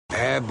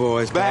Bad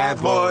boys,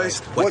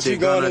 what you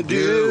gonna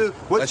do?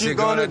 What you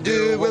gonna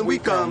do when we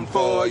come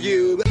for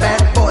you?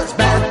 Bad boys,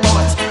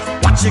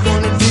 what you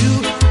gonna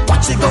do?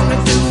 What you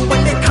gonna do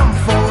when they come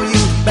for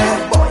you?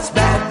 Bad boys,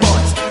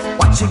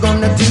 what you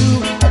gonna do?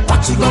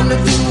 What you gonna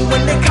do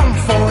when they come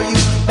for you?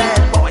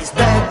 Bad boys,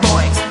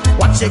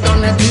 what you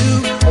gonna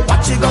do?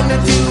 What you gonna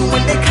do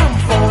when they come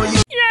for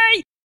you?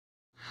 Yay!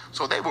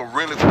 So they were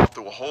really going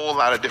through a whole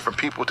lot of different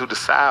people to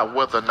decide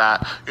whether or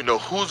not,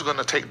 who's going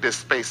to take this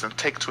space and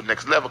take it to the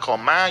next level. Because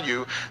mind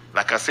you,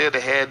 like I said,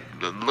 they had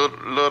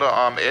little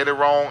Eddie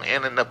Wrong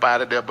in and up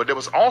out of there, but there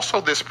was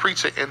also this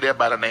preacher in there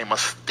by the name of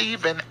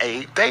Stephen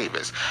A.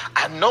 Davis.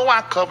 I know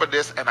I covered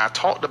this and I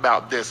talked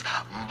about this,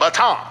 but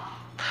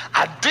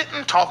I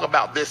didn't talk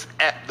about this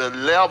at the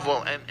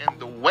level and in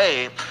the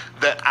way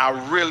that I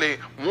really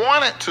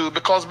wanted to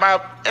because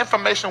my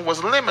information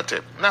was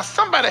limited. Now,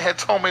 somebody had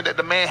told me that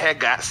the man had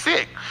got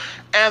sick.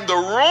 And the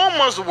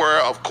rumors were,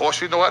 of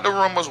course, you know what the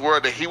rumors were,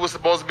 that he was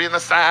supposed to be in the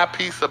side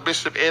piece of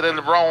Bishop Eddie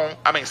Long.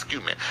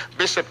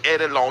 Bishop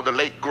Eddie Long, the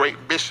late, great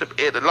Bishop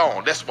Eddie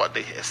Long. That's what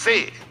they had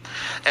said.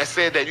 And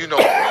said that, we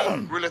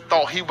really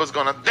thought he was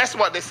going to, that's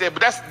what they said,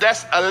 but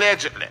that's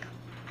allegedly.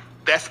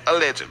 That's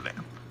allegedly.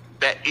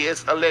 That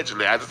is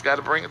allegedly. I just got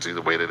to bring it to you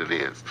the way that it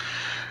is.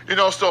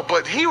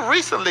 But he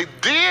recently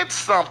did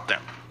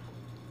something,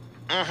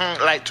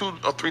 like 2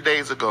 or 3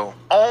 days ago,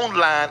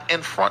 online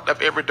in front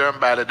of every darn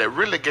body that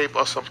really gave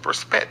us some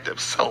perspective.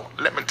 So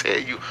let me tell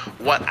you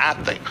what I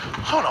think.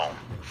 Hold on.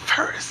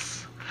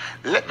 First,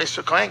 let me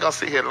show, I ain't going to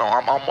sit here long.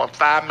 I'm on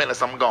 5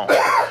 minutes, I'm gone.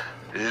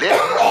 Let me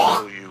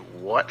show you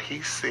what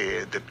he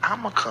said, then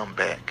I'm going to come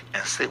back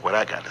and say what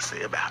I got to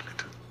say about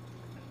it.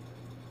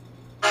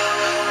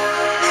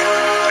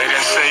 They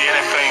didn't say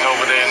anything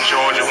over there in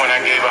Georgia when I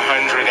gave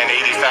 $180,000.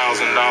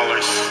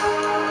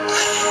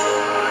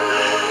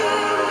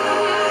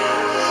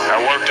 I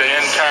worked the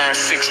entire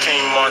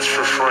 16 months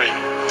for free.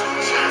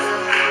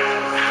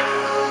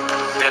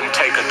 Didn't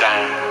take a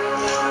dime.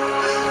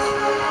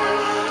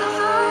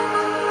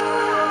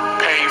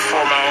 Paid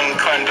for my own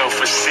condo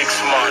for 6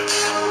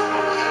 months.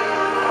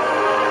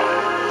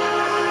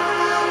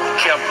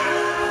 Kept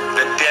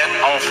the debt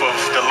off of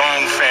the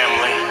Long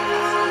family.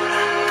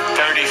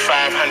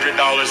 $3,500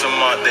 a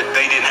month that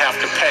they didn't have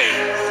to pay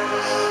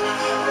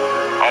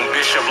on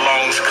Bishop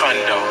Long's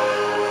condo.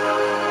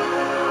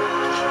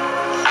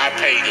 I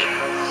paid it.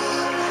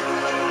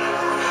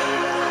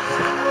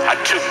 I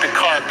took the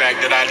car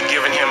back that I'd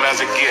given him as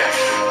a gift,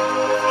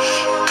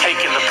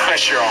 taking the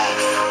pressure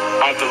off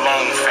of the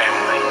Long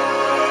family.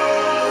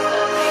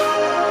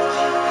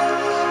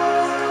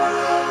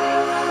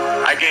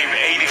 I gave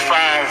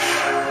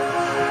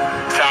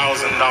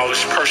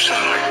 $85,000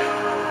 personally.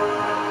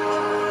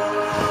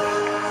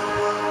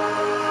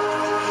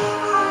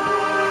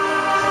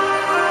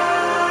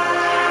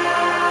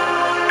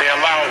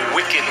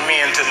 Wicked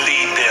men to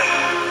lead them.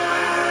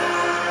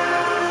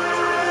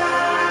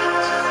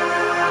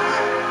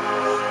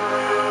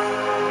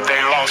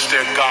 They lost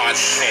their God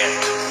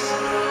sent.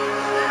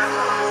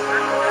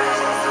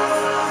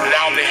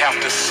 Now they have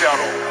to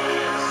settle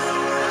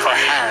for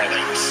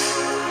hirelings.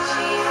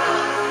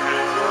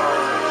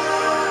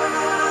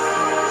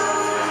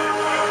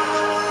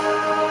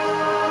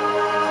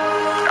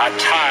 I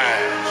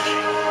tithe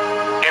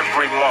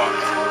every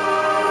month.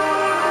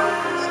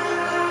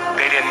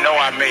 They didn't know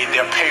I made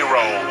their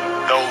payroll,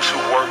 those who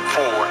work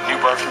for New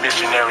Birth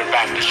Missionary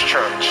Baptist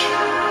Church.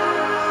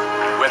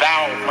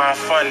 Without my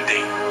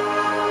funding,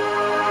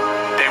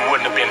 they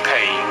wouldn't have been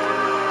paid.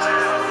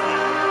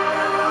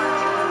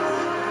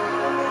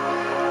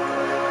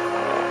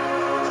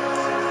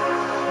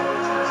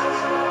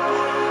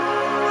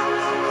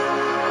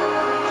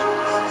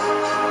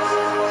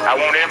 I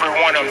want every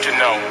one of them to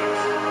know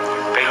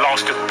they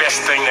lost the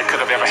best thing that could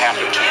have ever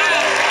happened to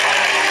them.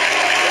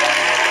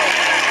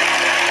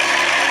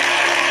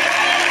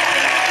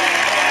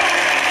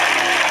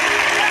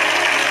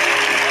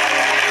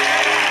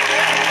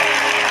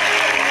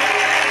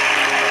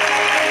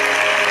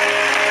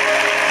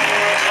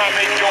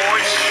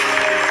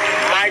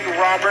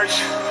 Roberts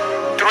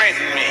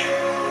threatened me,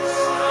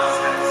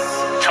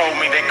 told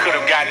me they could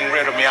have gotten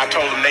rid of me. I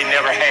told them they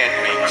never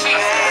had me.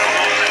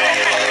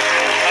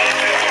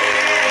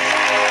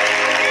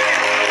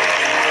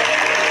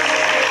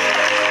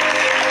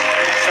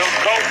 So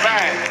go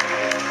back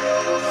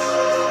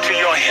to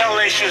your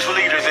hellacious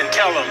leaders and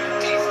tell them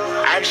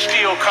I'm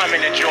still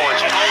coming to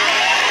Georgia.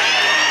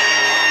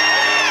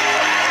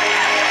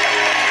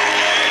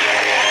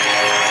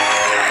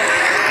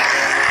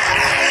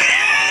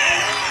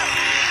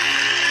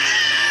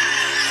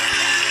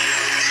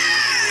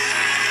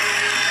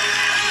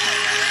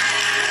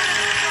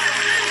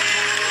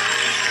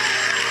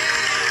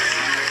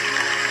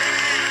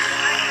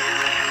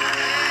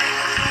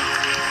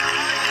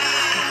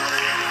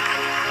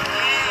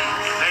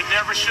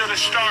 Should have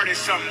started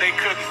something they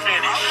couldn't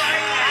finish.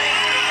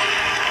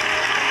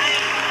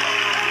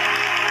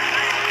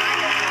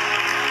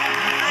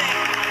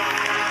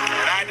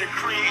 And I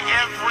decree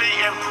every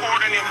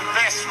important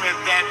investment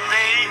that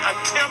they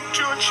attempt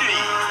to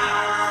achieve,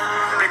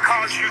 because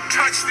once you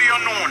touch the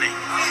anointing,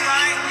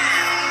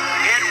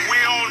 it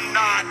will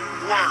not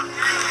work.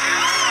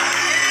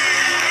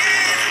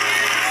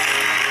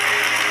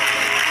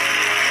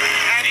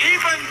 And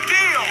even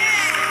deals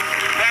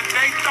that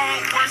they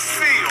thought were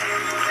sealed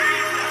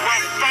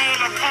will fall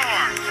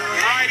apart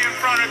right in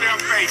front of their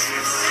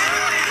faces.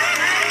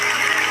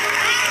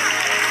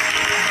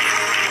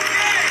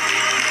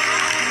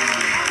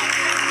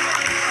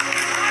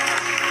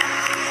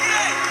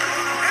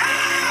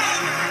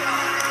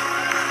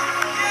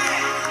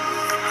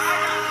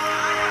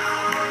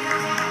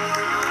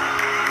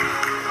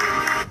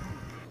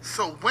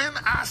 So when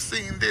I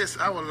seen this,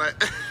 I was like,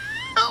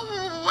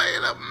 oh,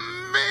 wait a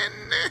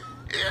minute.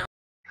 Yeah.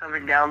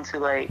 Coming down to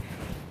like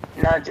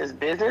not just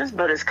business,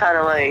 but it's kind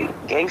of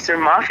like gangster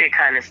mafia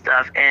kind of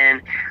stuff,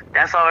 and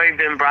that's already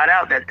been brought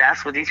out that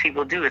that's what these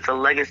people do. It's a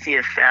legacy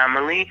of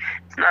family.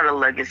 It's not a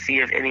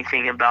legacy of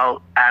anything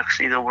about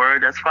actually the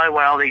word. That's probably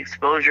why all the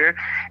exposure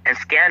and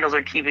scandals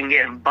are keeping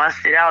getting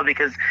busted out,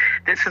 because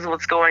this is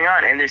what's going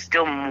on, and there's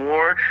still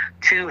more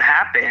to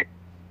happen.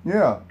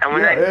 Yeah, And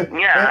when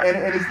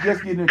and it's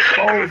just getting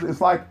exposed.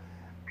 It's like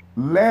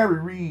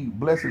Larry Reed,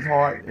 bless his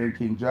heart, and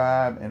King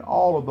Jive, and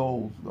all of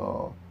those,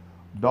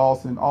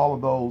 Dawson, all of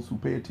those who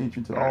pay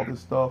attention to all this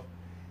stuff,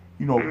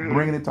 you know,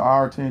 bringing it to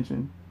our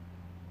attention.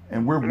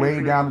 And we're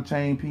way down the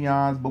chain,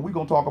 peons, but we're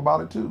gonna talk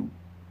about it too,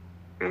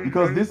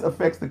 because this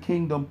affects the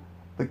kingdom.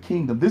 The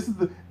kingdom. This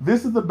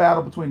is the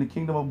battle between the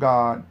kingdom of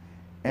God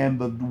and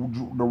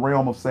the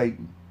realm of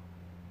Satan.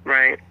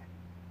 Right.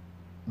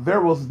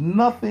 There was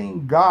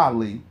nothing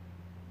godly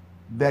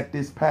that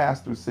this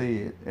pastor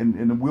said,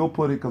 and we'll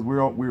put it, because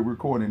we're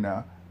recording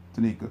now,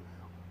 Tanika.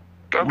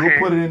 Okay. We'll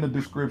put it in the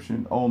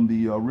description on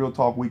the Real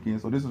Talk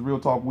Weekend. So this is Real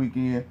Talk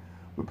Weekend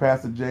with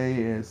Pastor Jay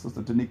and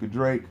Sister Tanika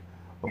Drake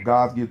of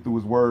God's Get Through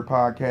His Word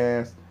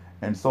podcast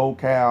and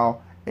SoCal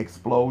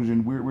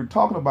Explosion. We're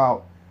talking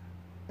about,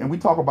 and we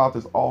talk about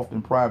this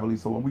often privately,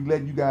 so when we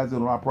let you guys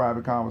in on our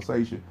private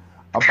conversation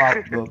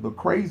about the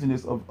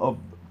craziness of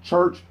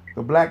church,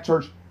 the black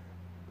church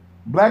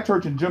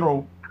in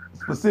general,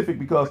 specific,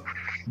 because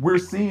we're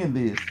seeing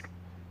this,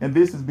 and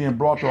this is being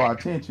brought to our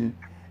attention,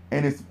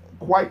 and it's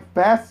quite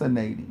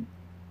fascinating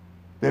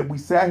that we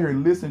sat here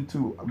and listened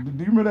to.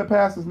 Do you remember that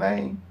pastor's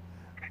name?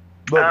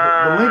 The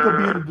link will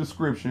be in the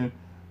description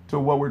to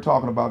what we're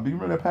talking about. Do you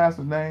remember that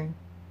pastor's name?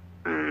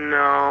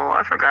 No,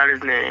 I forgot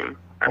his name.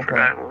 I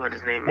forgot what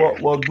his name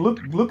is. Well,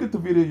 look at the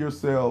video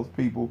yourselves,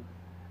 people,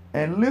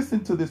 and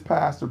listen to this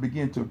pastor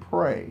begin to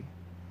pray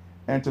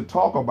and to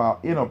talk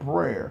about in a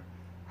prayer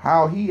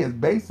how he has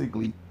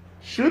basically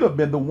should have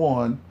been the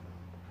one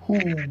who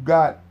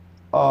got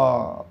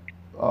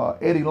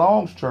Eddie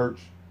Long's church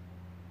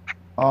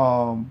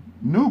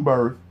new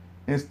birth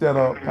instead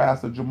of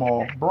Pastor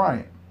Jamal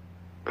Bryant.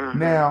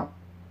 Now,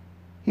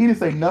 he didn't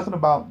say nothing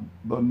about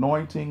the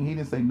anointing. He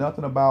didn't say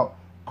nothing about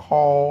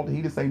called. He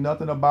didn't say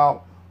nothing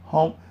about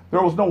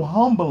there was no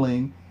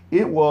humbling.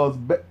 It was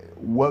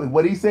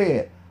what he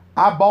said.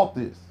 I bought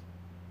this.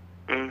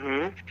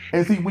 And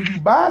see, when you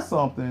buy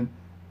something,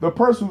 the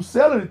person who's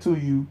selling it to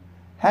you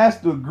has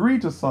to agree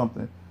to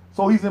something.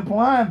 So he's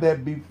implying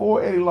that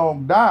before Eddie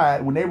Long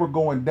died, when they were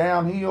going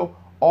downhill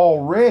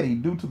already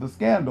due to the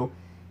scandal,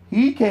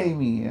 he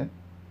came in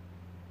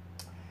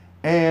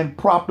and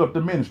propped up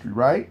the ministry,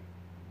 right?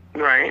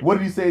 Right. What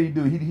did he say he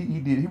do? He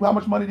did. How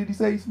much money did he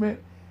say he spent?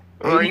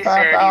 Well,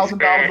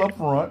 $85,000 up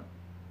front.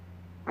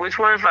 Which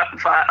one?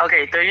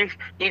 Okay, 30.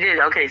 He did.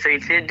 Okay, so he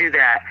did do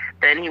that.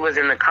 Then he was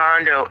in the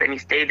condo and he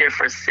stayed there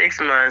for 6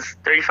 months,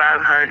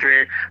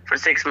 $3,500 for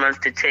 6 months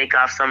to take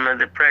off some of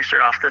the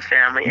pressure off the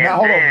family. Now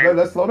hold on,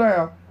 let's slow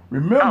down.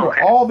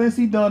 Remember, all this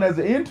he done as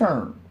an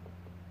intern.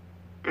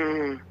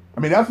 I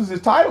mean, that was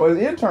his title as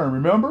intern.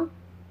 Remember?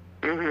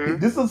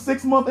 This is a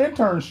 6-month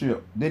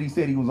internship that he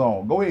said he was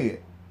on. Go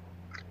ahead.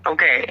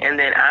 Okay, and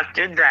then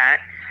after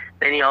that,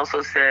 then he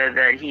also said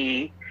that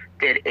he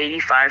did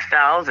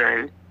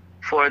 $85,000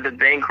 for the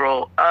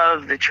bankroll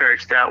of the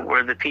church, that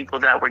were the people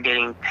that were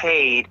getting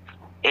paid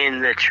in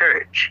the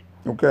church.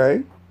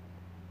 Okay.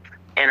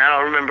 And I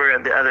don't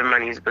remember the other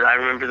monies, but I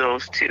remember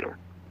those two.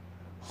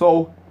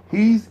 So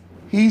he's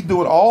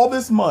doing all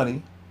this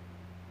money,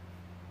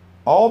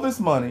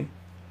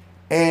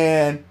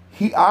 and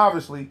he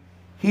obviously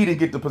didn't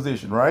get the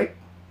position, right?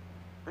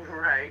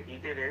 Right, he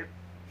didn't.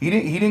 He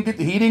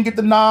didn't get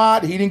the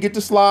nod. He didn't get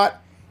the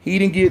slot. He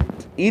didn't get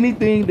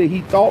anything that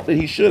he thought that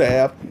he should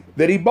have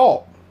that he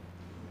bought.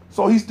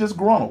 So he's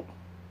disgruntled.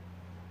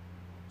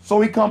 So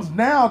he comes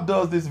now,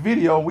 does this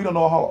video. We don't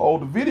know how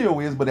old the video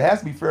is, but it has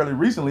to be fairly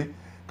recently,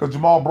 because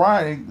Jamal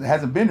Bryant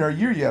hasn't been there a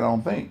year yet, I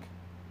don't think.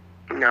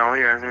 No,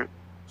 he hasn't.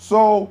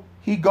 So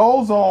he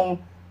goes on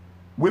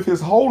with his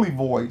holy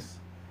voice,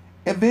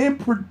 and then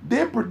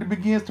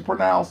begins to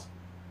pronounce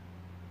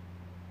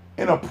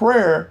in a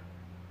prayer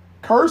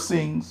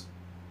cursings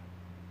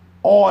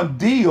on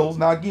deals.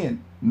 Now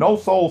again, no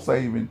soul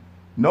saving,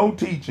 no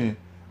teaching,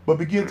 but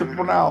begin to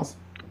pronounce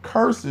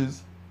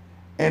curses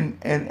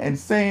and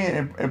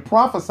saying and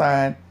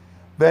prophesying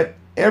that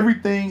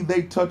everything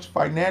they touch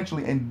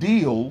financially and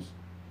deals,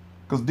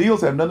 because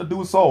deals have nothing to do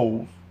with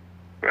souls,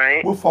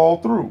 Right. will fall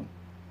through.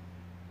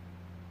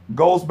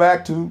 Goes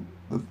back to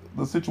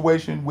the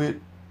situation with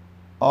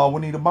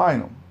Juanita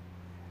Bynum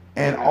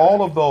and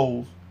all of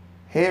those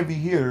heavy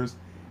hitters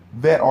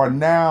that are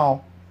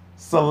now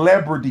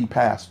celebrity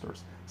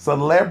pastors,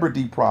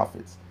 celebrity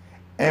prophets.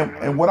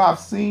 And what I've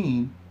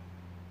seen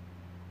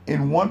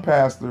in one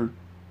pastor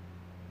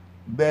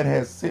that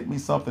has sent me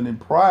something in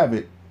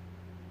private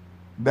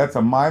that's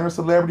a minor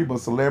celebrity, but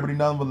celebrity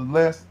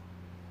nonetheless,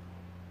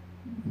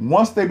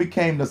 once they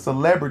became the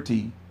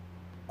celebrity,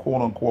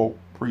 quote unquote,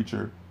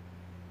 preacher,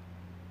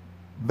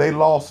 they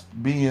lost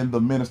being the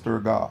minister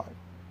of God.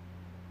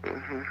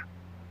 Mm-hmm.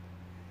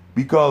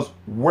 Because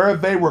where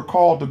they were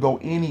called to go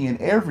any and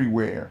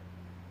everywhere,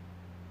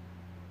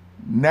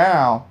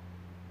 now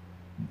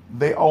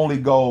they only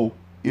go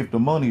if the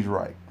money's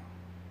right.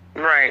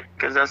 Right,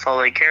 because that's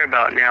all they care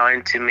about now.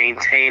 And to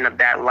maintain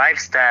that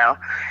lifestyle,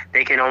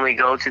 they can only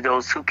go to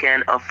those who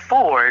can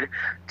afford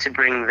to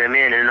bring them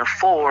in and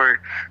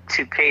afford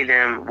to pay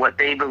them what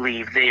they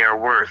believe they are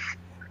worth.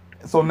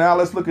 So now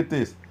let's look at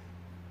this.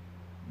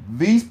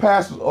 These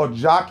pastors are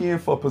jockeying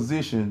for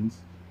positions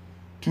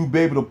to be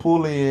able to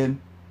pull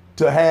in,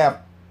 to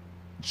have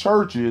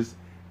churches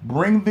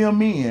bring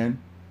them in.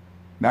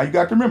 Now you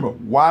got to remember,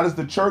 why does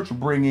the church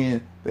bring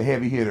in the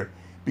heavy hitter?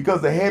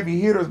 Because the heavy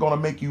hitter is going to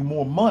make you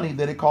more money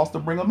than it costs to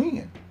bring them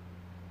in.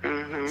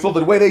 Mm-hmm. So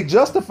the way they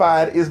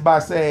justify it is by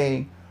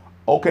saying,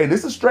 okay,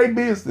 this is straight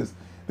business.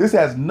 This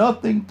has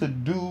nothing to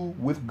do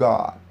with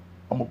God.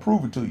 I'm going to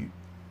prove it to you.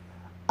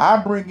 I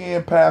bring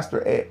in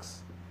Pastor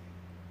X.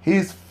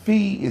 His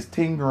fee is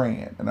 10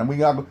 grand. And we're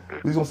going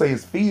to say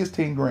his fee is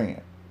 10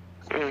 grand.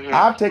 Mm-hmm.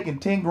 I've taken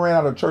 10 grand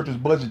out of the church's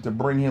budget to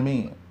bring him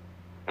in.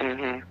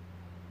 Mm-hmm.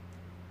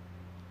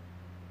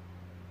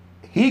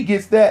 He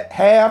gets that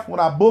half when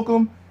I book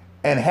him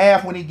and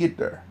half when he get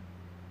there.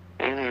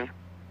 Mm-hmm.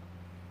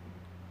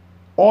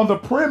 On the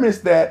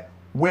premise that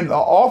when the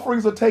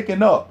offerings are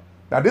taken up,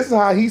 now this is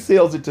how he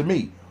sells it to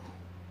me.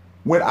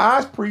 When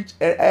I preach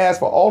and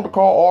ask for altar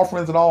call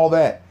offerings and all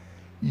that,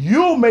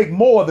 you'll make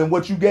more than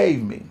what you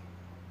gave me.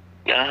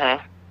 Uh-huh.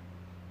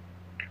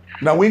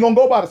 Now we ain't gonna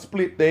go by the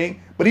split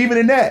thing, but even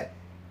in that,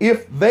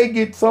 if they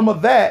get some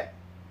of that,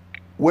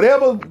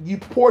 whatever you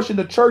portion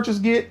the churches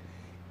get,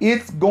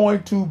 it's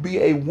going to be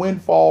a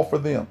windfall for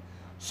them.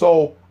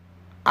 So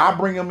I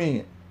bring them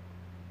in.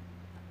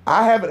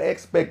 I have an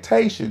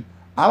expectation.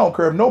 I don't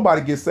care if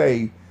nobody gets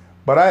saved,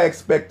 but our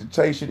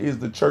expectation is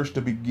the church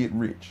to get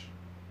rich,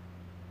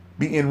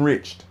 be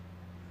enriched,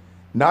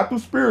 not through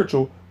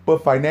spiritual,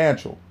 but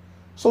financial.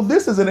 So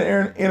this is an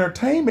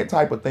entertainment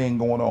type of thing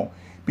going on,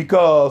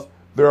 because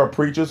there are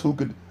preachers who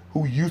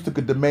used to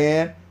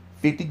demand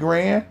 50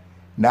 grand.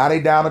 Now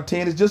they down to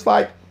 10. It's just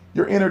like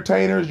your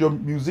entertainers, your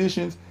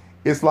musicians.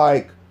 It's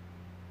like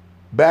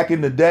back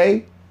in the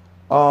day,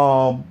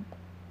 the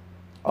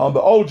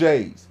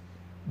OJs,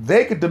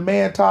 they could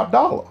demand top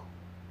dollar.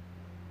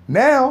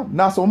 Now,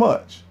 not so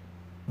much.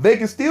 They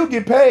can still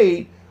get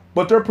paid,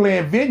 but they're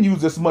playing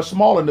venues that's much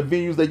smaller than the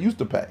venues they used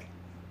to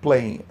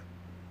play in.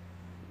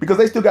 Because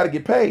they still got to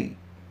get paid.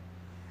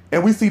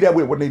 And we see that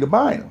with Juanita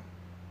Bynum.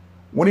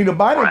 Juanita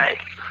Bynum, Right.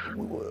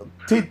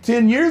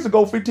 10 years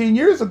ago, 15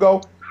 years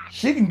ago,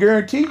 she can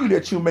guarantee you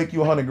that she'll make you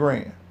 100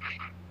 grand.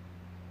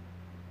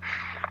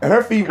 And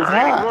her fee was Not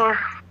high. anymore.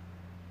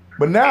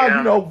 But now, Yeah.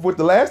 you know, with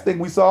the last thing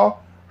we saw,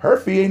 her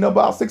fee ain't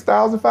about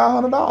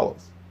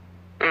 $6,500.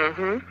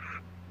 Mm-hmm.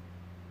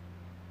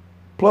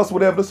 Plus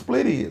whatever the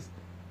split is.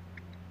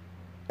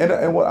 And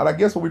I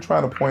guess what we're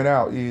trying to point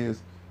out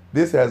is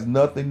this has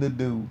nothing to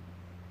do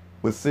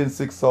with sin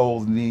sick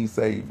souls needing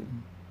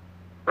saving.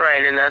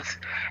 Right, and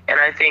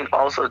I think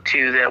also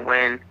too that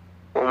when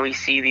we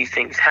see these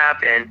things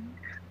happen,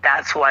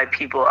 that's why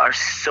people are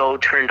so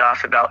turned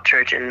off about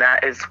church, and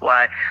that is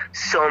why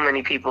so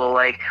many people,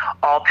 like,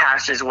 all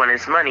pastors want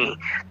is money.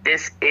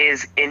 This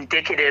is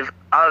indicative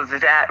of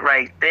that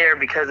right there,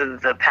 because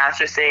of the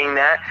pastor saying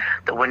that,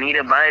 the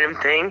Juanita Bynum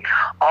thing.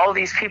 All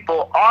these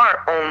people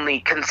are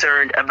only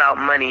concerned about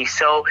money.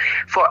 So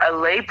for a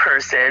lay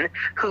person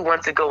who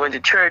wants to go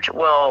into church,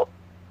 well,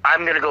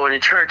 I'm going to go into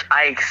church,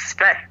 I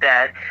expect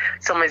that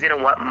somebody's going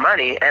to want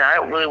money, and I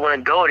don't really want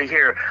to go to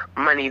hear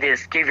money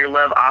this, give your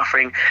love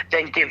offering,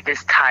 then give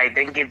this tithe,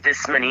 then give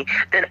this money,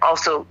 then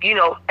also, you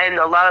know, and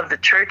a lot of the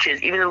churches,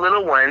 even the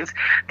little ones,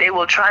 they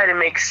will try to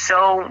make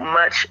so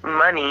much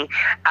money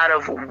out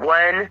of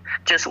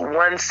just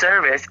one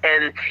service.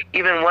 And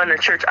even one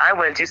church I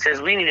went to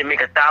says we need to make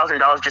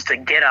 $1,000 just to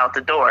get out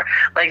the door.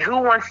 Like, who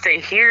wants to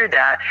hear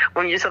that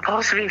when you're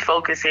supposed to be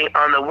focusing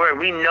on the word?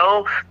 We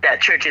know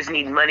that churches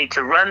need money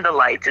to run the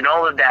lights and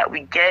all of that.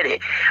 We get it.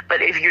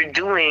 But if you're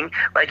doing,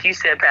 like you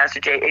said,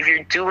 Pastor Jay, if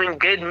you're doing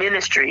good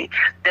ministry,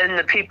 then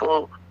the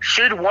people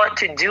should want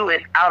to do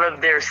it out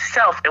of their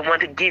self and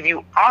want to give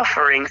you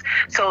offerings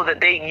so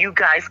that you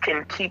guys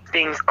can keep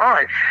things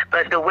on.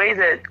 But the way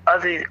that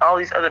all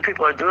these other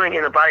people are doing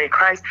in the body of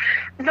Christ,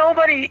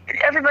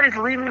 everybody's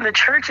leaving the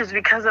churches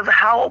because of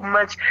how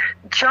much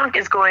junk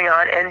is going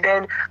on. And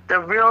then the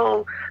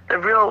real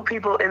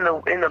people in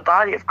the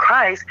body of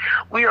Christ,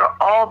 we are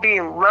all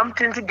being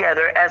lumped in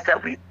together as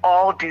that we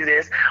all do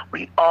this.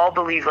 We all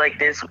believe like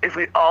this. If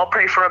we all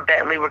pray for a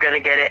Bentley, we're going to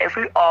get it. If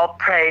we all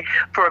pray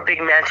for a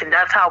big mansion,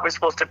 that's how we're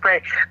supposed to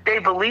pray. They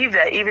believe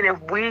that even if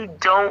we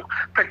don't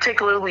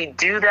particularly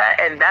do that,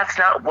 and that's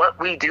not what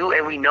we do,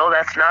 and we know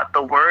that's not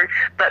the word,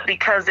 but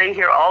because they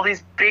hear all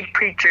these big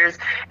preachers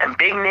and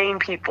big name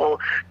people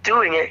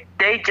doing it,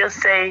 they just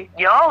say,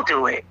 y'all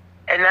do it.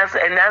 And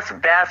that's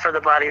bad for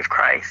the body of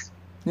Christ.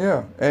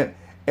 Yeah,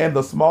 and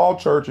the small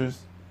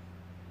churches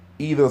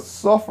either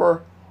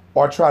suffer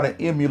or try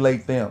to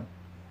emulate them.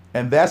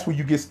 And that's where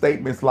you get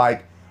statements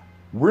like,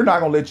 we're not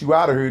going to let you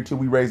out of here until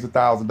we raise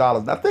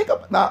 $1,000.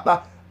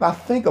 Now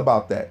think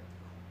about that.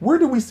 Where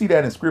do we see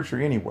that in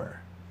Scripture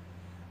anywhere?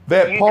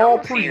 That You Paul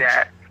don't see preached.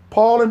 that.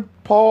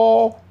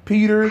 Paul,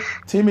 Peter,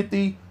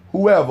 Timothy,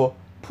 whoever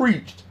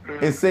preached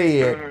and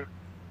said,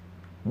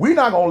 we're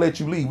not going to let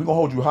you leave. We're going to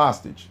hold you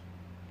hostage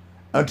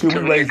until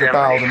we raise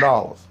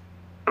 $1,000.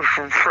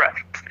 Right.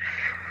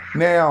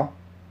 Now,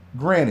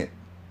 granted,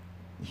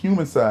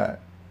 human side,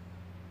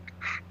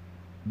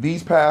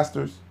 these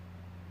pastors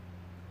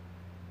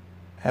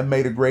have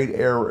made a grave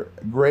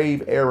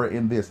error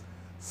in this.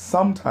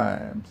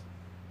 Sometimes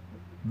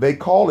they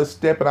call it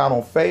stepping out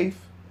on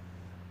faith,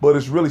 but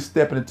it's really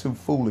stepping into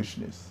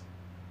foolishness.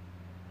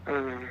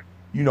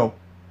 You know,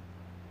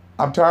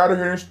 I'm tired of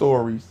hearing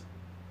stories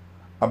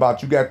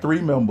about you got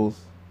 3 members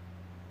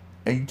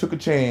and you took a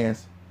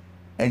chance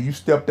and you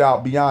stepped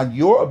out beyond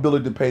your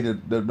ability to pay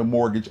the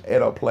mortgage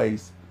at a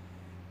place,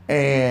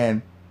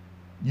 and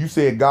you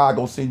said God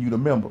gonna send you the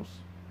members.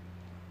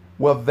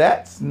 Well,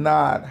 that's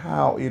not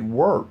how it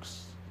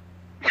works.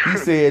 He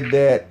said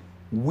that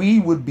we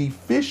would be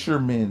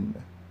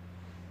fishermen.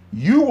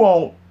 You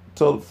want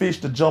to fish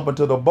to jump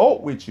into the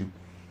boat with you.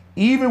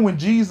 Even when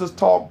Jesus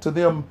talked to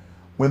them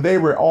when they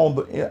were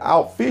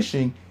out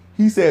fishing,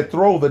 he said,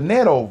 throw the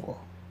net over.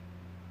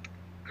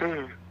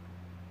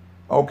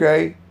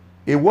 Okay?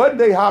 It wasn't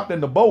they hopped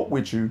in the boat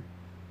with you.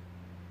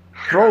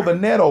 Throw the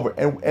net over.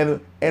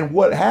 And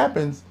what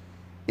happens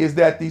is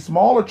that these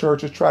smaller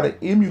churches try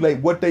to emulate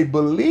what they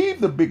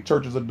believe the big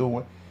churches are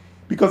doing,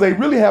 because they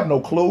really have no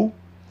clue.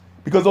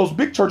 Because those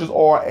big churches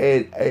are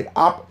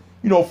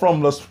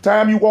from the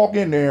time you walk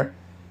in there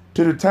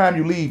to the time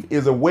you leave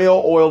is a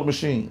well-oiled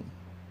machine.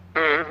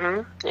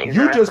 Exactly.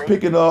 You're just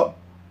picking up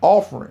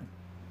offering.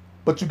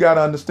 But you got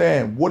to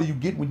understand, what do you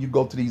get when you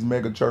go to these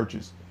mega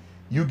churches?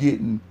 You're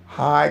getting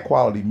high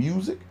quality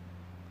music.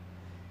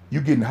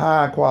 You're getting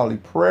high quality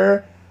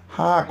prayer,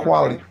 high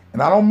quality.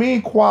 And I don't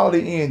mean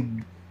quality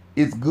in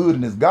it's good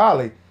and it's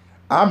godly.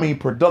 I mean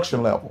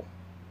production level.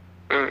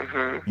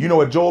 You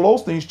know, at Joel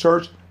Osteen's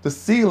church, the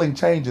ceiling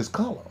changes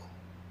color.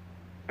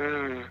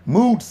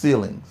 Mood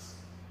ceilings.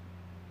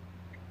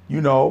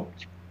 You know,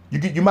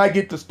 you might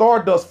get the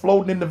stardust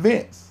floating in the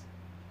vents.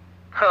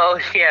 Oh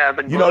yeah,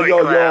 the You know,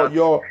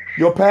 glory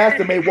your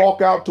pastor may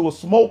walk out to a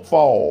smoke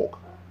fog.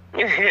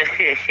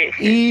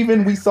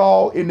 Even we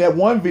saw in that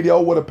one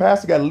video where the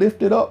pastor got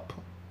lifted up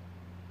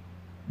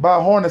by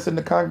a harness in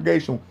the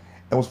congregation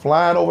and was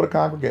flying over the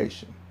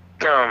congregation.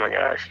 Oh my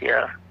gosh,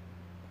 yeah.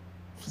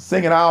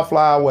 Singing I'll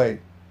Fly Away.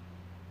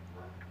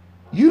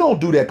 You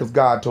don't do that because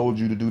God told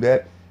you to do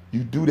that.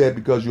 You do that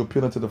because you're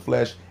appealing to the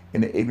flesh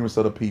and the ignorance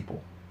of the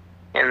people.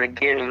 And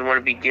you want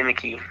to be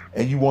gimmicky.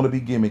 And you want to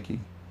be gimmicky.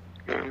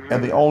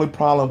 And the only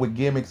problem with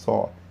gimmicks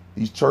are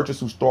these churches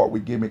who start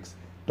with gimmicks.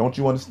 Don't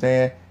you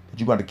understand that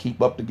you got to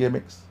keep up the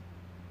gimmicks?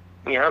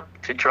 Yep,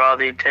 to draw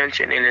the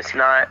attention. And it's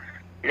not,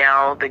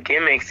 now the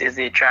gimmicks is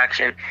the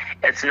attraction.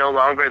 It's no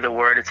longer the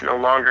word. It's no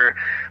longer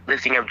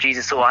lifting up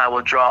Jesus, so I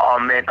will draw all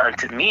men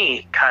unto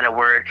me kind of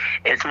word.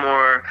 It's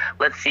more,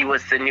 let's see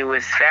what's the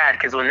newest fad.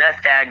 Because when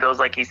that fad goes,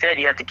 like you said,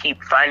 you have to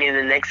keep finding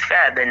the next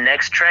fad, the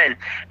next trend.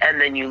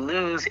 And then you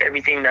lose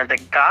everything that the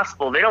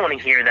gospel, they don't want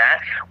to hear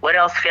that. What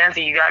else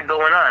fancy you got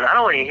going on? I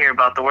don't want to hear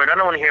about the word. I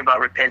don't want to hear about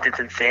repentance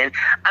and sin.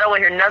 I don't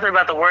want to hear nothing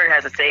about the word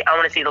has to say. I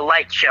want to see the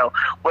light show.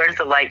 Where's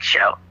the light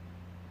show?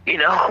 You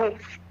know?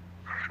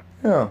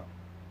 Yeah.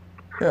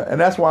 Yeah, and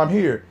that's why I'm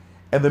here.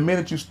 And the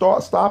minute you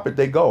stop it,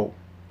 they go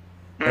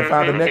and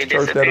find the next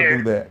church that'll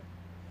do that.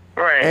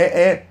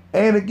 Right.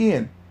 And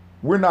again,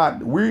 we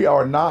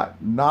are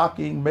not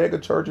knocking mega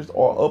churches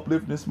or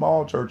uplifting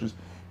small churches,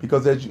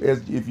 because as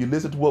if you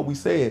listen to what we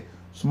said,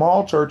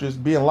 small churches,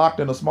 being locked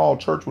in a small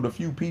church with a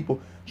few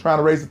people trying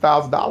to raise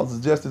 $1,000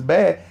 is just as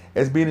bad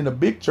as being in a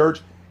big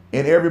church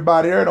and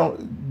everybody there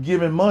don't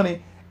giving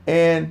money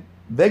and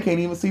they can't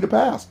even see the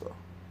pastor.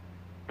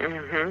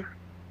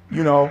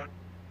 You know,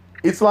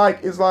 it's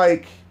like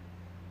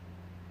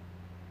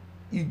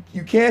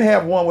you can't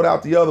have one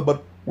without the other,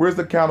 but where's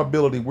the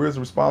accountability? Where's the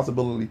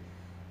responsibility?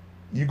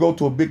 You go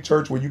to a big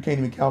church where you can't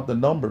even count the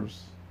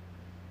numbers.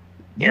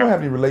 You don't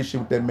have any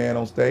relationship with that man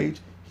on stage.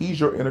 He's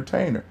your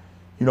entertainer.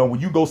 You know, when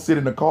you go sit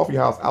in the coffee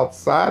house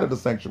outside of the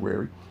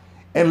sanctuary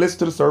and listen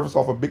to the service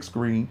off a big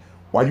screen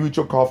while you eat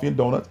your coffee and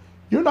donuts,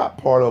 you're not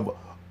part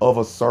of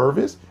a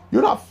service.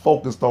 You're not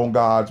focused on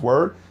God's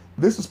word.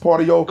 This is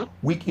part of your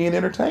weekend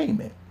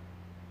entertainment.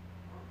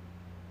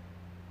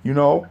 You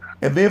know?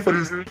 And then for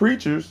these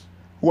preachers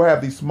who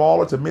have these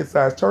smaller to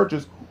mid-sized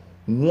churches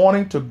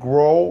wanting to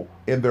grow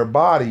in their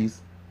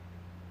bodies,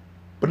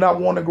 but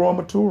not wanting to grow in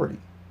maturity.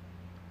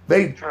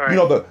 They, you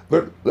know,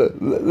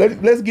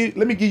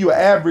 let me give you an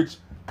average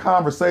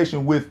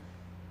conversation with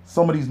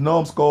some of these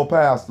numbskull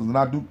pastors,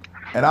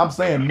 and I'm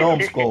saying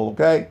numbskull,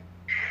 okay?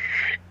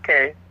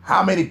 Okay.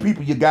 How many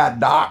people you got,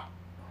 Doc?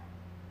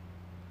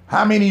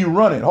 How many you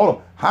running? Hold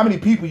on. How many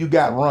people you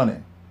got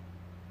running?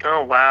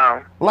 Oh,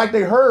 wow. Like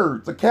they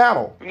herds of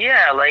cattle.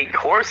 Yeah, like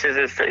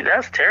horses.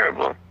 That's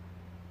terrible.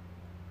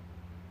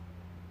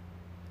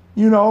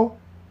 You know?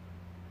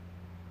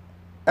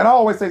 And I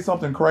always say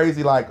something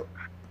crazy like,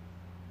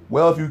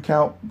 well, if you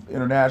count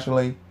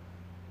internationally,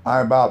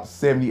 I'm about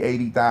 70,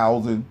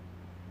 80,000.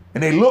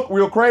 And they look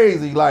real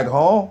crazy, like,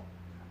 huh?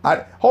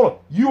 Hold on.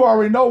 You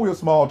already know we're a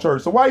small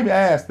church, so why even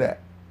ask that?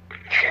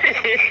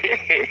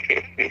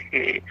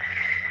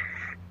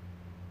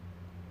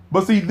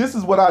 But see, this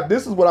is what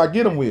I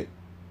get them with.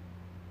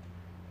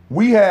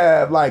 We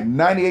have like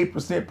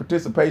 98%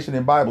 participation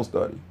in Bible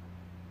study.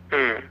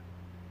 Mm.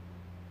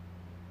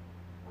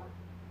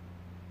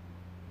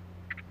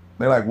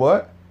 They're like,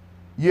 what?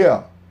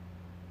 Yeah.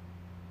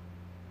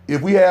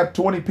 If we have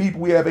 20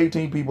 people, we have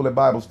 18 people at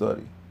Bible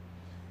study.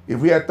 If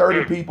we have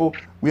 30 people,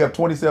 we have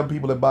 27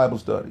 people at Bible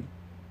study.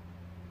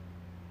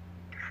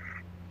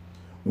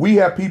 We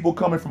have people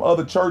coming from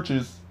other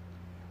churches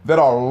that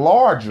are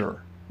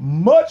larger,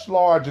 much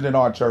larger than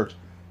our church,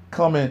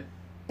 coming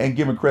and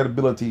giving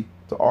credibility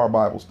to our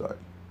Bible study.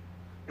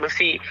 But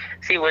see,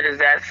 what does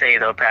that say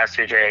though,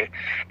 Pastor Jay?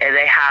 And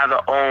they have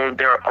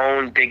their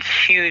own big,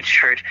 huge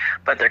church,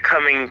 but they're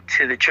coming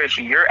to the church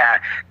you're at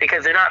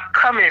because they're not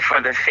coming for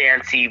the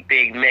fancy,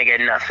 big, mega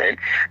nothing.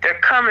 They're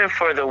coming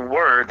for the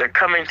word. They're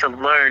coming to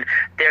learn.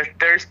 They're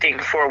thirsting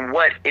for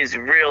what is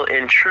real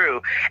and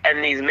true.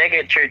 And these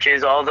mega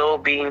churches, although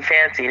being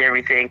fancy and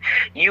everything,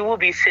 you will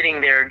be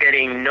sitting there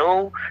getting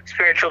no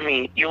spiritual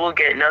meat. You will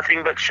get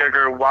nothing but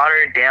sugar,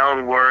 watered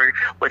down word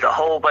with a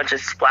whole bunch of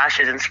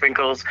splashes and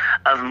sprinkles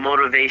of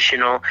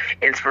motivational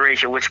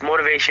inspiration, which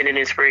motivation and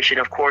inspiration,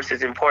 of course,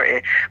 is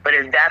important. But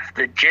if that's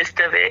the gist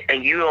of it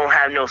and you don't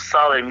have no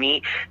solid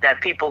meat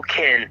that people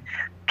can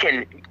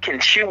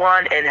chew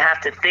on and have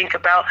to think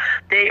about,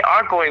 they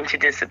are going to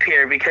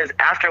disappear because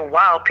after a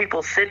while,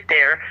 people sit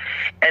there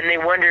and they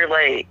wonder,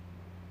 like,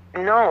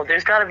 no,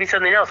 there's got to be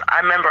something else. I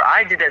remember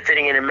I did that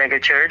sitting in a mega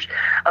church.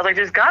 I was like,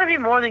 there's got to be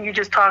more than you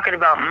just talking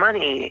about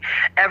money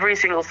every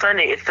single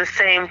Sunday. It's the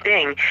same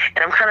thing.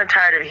 And I'm kind of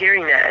tired of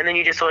hearing that. And then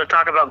you just sort of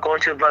talk about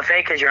going to a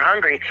buffet because you're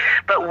hungry.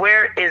 But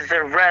where is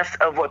the rest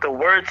of what the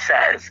word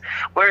says?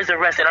 Where's the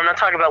rest? And I'm not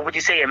talking about what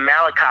you say in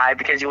Malachi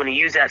because you want to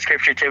use that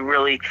scripture to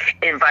really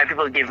invite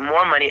people to give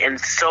more money and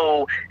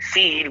sow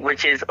seed,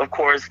 which is, of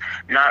course,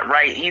 not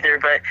right either.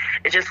 But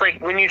it's just like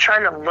when you're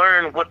trying to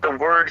learn what the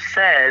word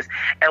says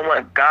and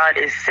what God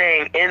is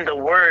saying in the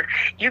word,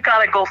 you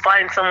got to go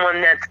find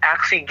someone that's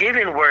actually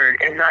giving word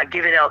and not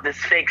giving out this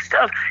fake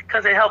stuff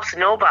because it helps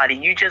nobody.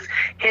 You just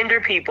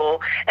hinder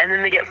people and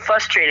then they get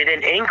frustrated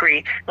and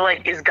angry. They're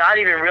like, is God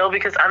even real?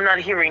 Because I'm not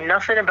hearing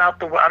nothing about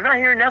the word. I'm not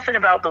hearing nothing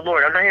about the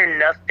Lord. I'm not hearing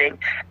nothing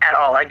at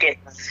all. I get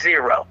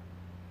zero.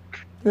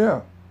 Yeah.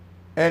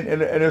 And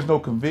there's no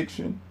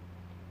conviction.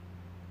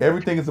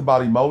 Everything is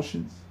about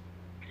emotions.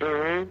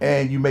 Mm-hmm.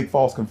 And you make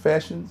false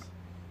confessions.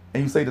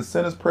 And you say the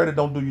sinner's prayer that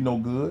don't do you no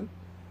good.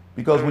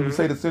 Because when you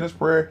say the sinner's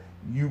prayer,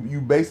 you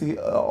basically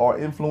are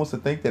influenced to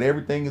think that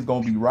everything is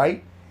going to be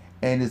right.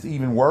 And it's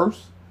even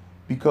worse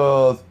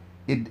because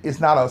it's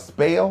not a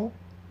spell.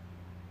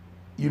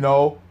 You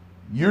know,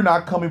 you're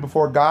not coming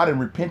before God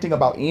and repenting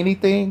about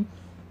anything.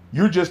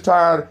 You're just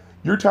tired.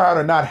 You're tired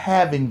of not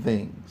having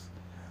things.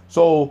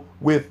 So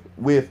with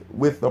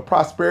the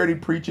prosperity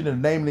preaching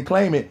and the name and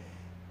claim it,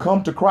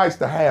 come to Christ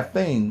to have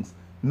things,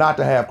 not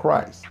to have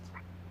Christ.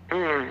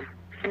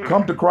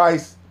 Come to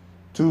Christ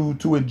to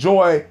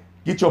enjoy,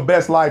 get your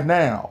best life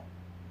now.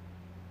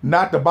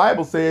 Not the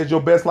Bible says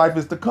your best life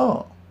is to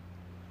come.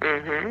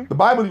 Mm-hmm. The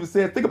Bible even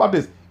says, think about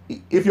this.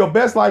 If your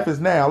best life is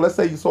now, let's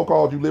say you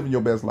so-called you living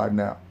your best life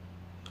now,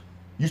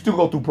 you still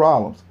go through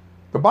problems.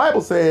 The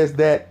Bible says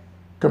that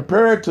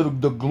compared to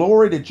the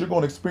glory that you're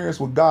going to experience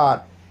with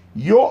God,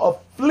 your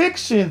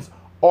afflictions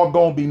are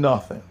going to be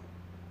nothing.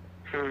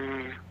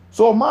 Mm-hmm.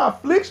 So if my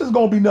affliction is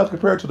going to be nothing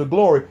compared to the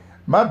glory,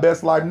 my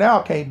best life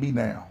now can't be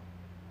now.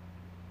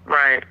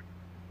 Right.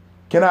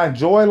 Can I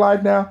enjoy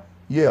life now?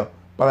 Yeah,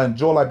 but I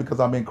enjoy life because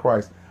I'm in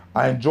Christ.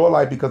 I enjoy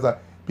life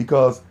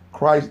because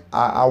Christ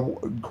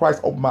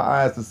opened my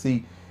eyes to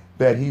see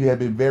that he had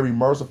been very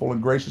merciful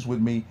and gracious with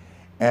me,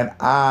 and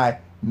I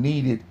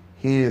needed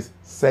his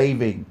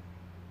saving.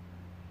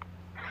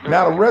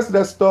 Now the rest of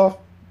that stuff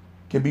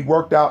can be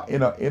worked out in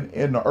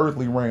the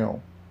earthly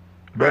realm.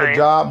 better Right.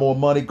 job, more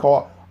money,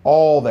 car,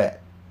 all that.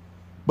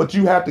 But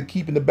you have to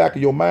keep in the back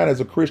of your mind as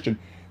a Christian,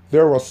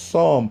 there are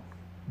some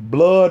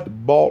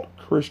blood-bought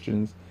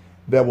Christians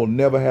that will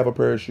never have a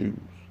pair of shoes,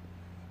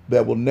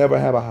 that will never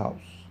have a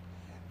house,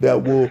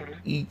 that will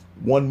eat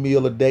one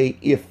meal a day,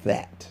 if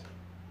that.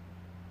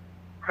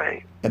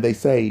 Right. And they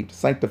saved,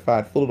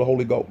 sanctified, full of the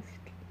Holy Ghost.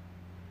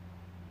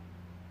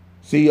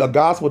 See, a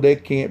gospel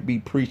that can't be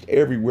preached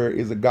everywhere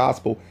is a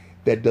gospel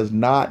that does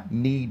not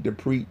need to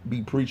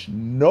be preached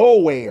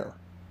nowhere.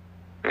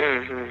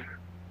 Mm-hmm.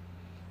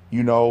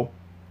 You know,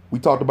 we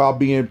talked about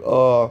being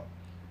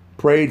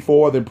prayed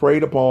for, then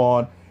prayed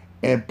upon,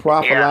 and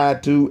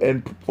prophesied to,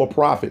 and for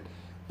profit.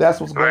 That's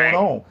what's going Right.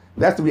 on.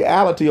 That's the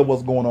reality of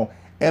what's going on.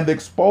 And the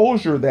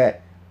exposure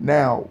that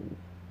now,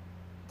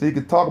 so you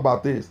can talk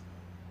about this.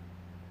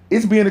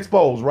 It's being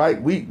exposed,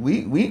 right? We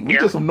Yeah.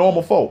 just some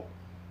normal folk.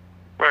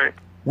 Right.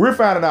 We're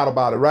finding out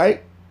about it,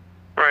 right?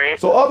 Right.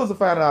 So others are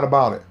finding out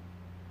about it.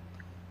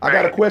 I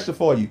got a Right. question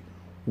for you.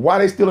 Why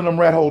they still in them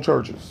rat hole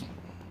churches?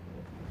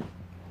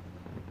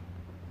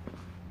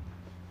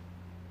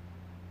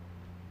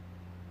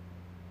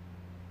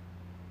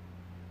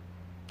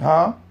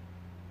 Huh?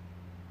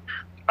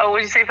 Oh, what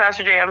did you say,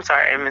 Pastor Jay? I'm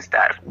sorry, I missed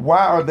that.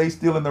 Why are they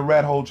still in the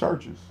rat hole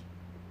churches?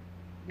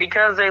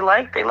 Because they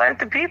like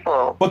the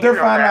people. But they're You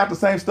know finding that. out the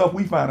same stuff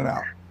we finding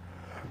out.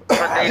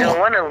 But they don't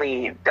want to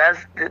leave. That's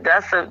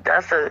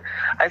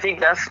I think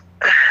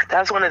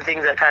that's one of the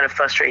things that kind of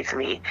frustrates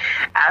me.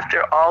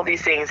 After all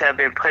these things have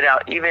been put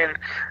out, even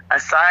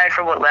aside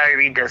from what Larry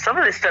Reed does, some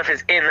of this stuff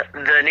is in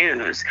the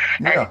news.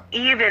 Yeah. And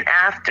even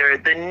after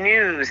the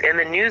news and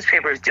the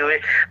newspapers do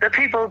it, the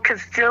people can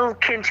still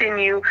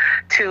continue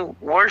to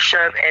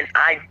worship and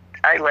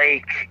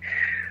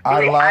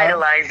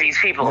idolize these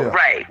people. Yeah.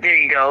 Right, there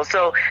you go.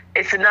 So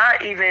it's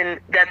not even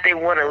that they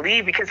want to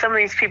leave, because some of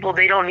these people,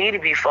 they don't need to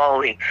be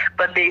following,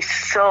 but they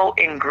so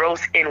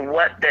engrossed in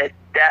what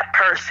that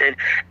person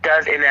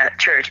does in that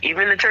church.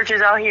 Even the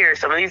churches out here,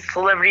 some of these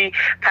celebrity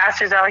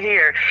pastors out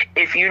here,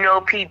 if you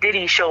know P.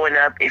 Diddy showing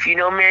up, if you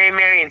know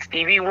Mary and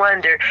Stevie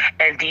Wonder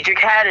and Dietrich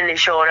Haddon is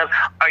showing up,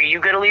 are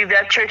you going to leave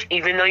that church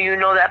even though you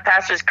know that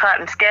pastor's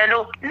caught in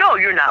scandal? No,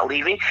 you're not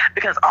leaving,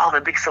 because all the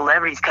big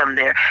celebrities come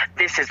there.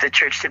 This is the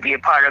church to be a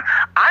part of.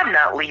 I'm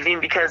not leaving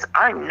because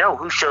I know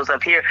who shows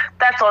up here.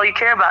 That's all you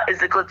care about is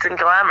the glitz and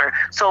glamour.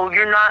 So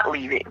you're not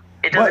leaving.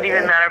 It doesn't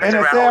even matter if it's and a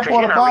the rat sad hole church.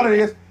 part You're not about it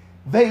leaving. is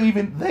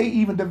they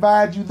even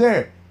divide you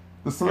there.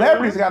 The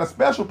celebrities got a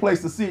special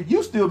place to sit.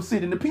 You still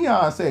sit in the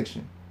peon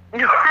section.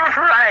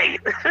 Right.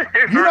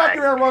 You're not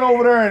going to run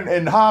over there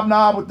and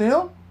hobnob with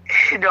them.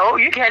 No,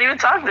 you can't even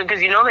talk to them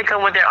because you know they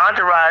come with their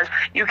entourage.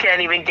 You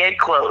can't even get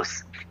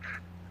close.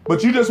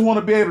 But you just want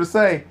to be able to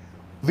say,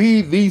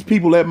 these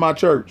people at my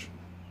church.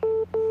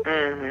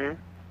 Mm-hmm.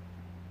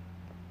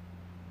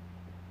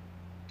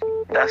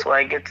 That's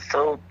why it gets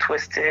so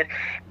twisted.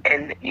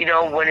 And, you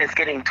know, when it's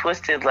getting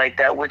twisted like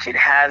that, which it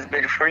has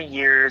been for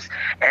years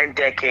and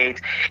decades,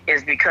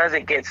 is because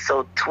it gets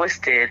so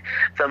twisted,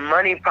 the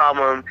money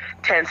problem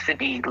tends to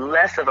be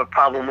less of a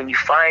problem when you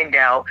find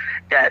out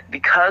that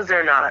because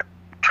they're not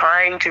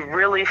trying to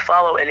really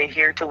follow and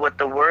adhere to what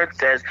the word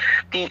says,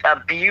 the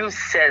abuse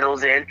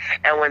settles in.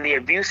 And when the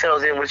abuse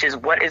settles in, which is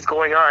what is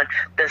going on,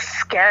 the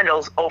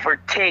scandals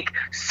overtake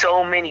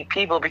so many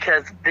people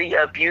because the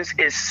abuse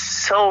is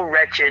so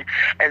wretched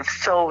and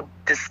so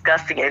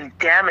disgusting and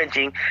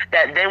damaging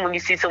that then when you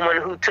see someone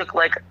who took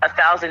like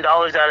 $1,000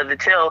 out of the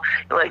till,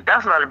 you're like,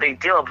 that's not a big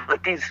deal.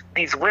 But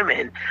these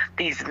women,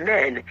 these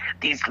men,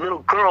 these little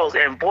girls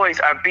and boys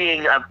are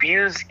being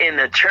abused in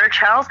the church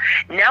house.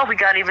 Now we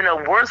got even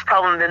a worse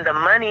problem than the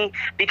money,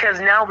 because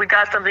now we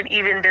got something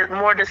even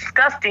more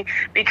disgusting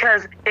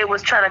because it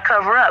was trying to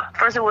cover up.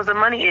 First it was a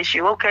money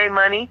issue. Okay,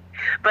 money.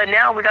 But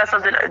now we got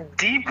something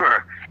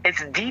deeper.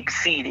 It's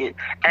deep-seated.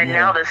 And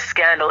now the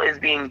scandal is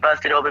being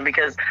busted open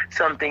because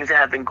some things that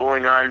have been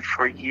going on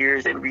for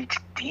years and reach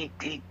deep,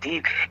 deep,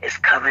 deep is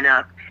coming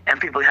up. And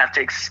people have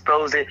to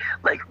expose it,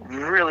 like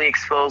really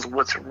expose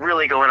what's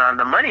really going on.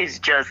 The money is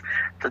just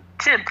the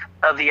tip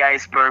of the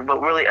iceberg,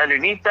 but really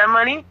underneath that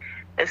money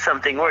is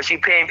something worse. You're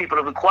paying people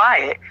to be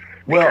quiet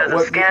because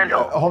of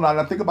scandal. Hold on,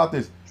 now think about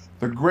this.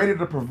 The greater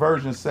the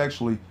perversion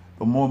sexually,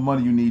 the more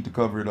money you need to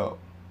cover it up.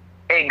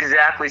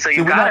 Exactly. So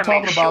you we're got not to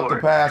make talking sure. about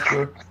the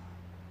pastor.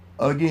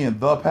 Again,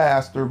 the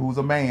pastor who's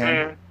a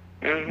man.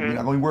 Mm-hmm. You're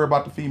not going to worry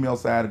about the female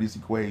side of this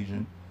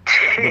equation.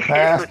 The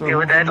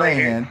pastor who's a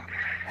man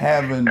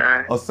having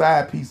a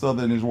side piece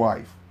other than his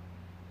wife.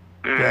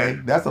 Okay,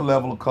 that's a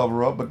level of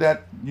cover up. But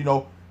that, you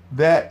know,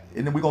 that,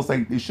 and then we're going to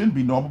say it shouldn't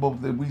be normal,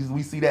 but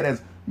we see that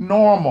as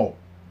normal.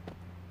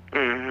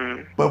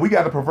 Mm-hmm. But we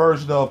got the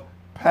perversion of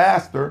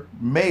pastor,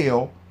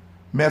 male,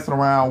 messing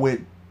around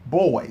with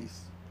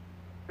boys.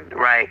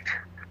 Right.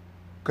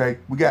 Okay,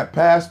 we got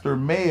pastor,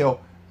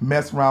 male,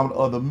 messing around with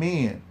other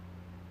men.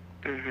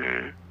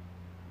 Mm-hmm.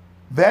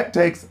 That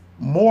takes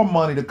more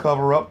money to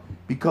cover up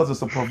because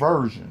it's a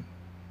perversion.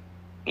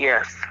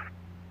 Yes.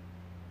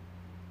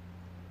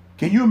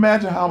 Can you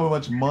imagine how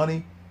much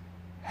money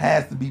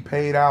has to be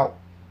paid out?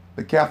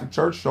 The Catholic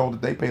Church showed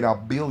that they paid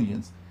out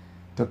billions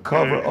to to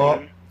cover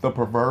up the The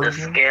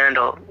perversion.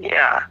 scandal.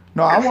 Yeah.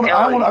 No, I The don't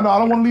scandal.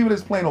 want to leave it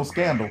as plain old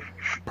scandal.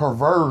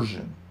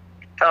 Perversion.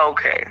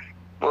 Okay.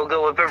 We'll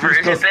go with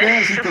perversion Because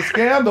then. the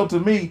scandal to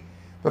me,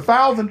 the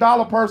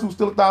 $1,000 person who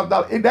steals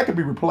 $1,000, that could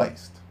be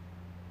replaced.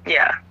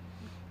 Yeah.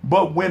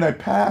 But when a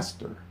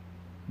pastor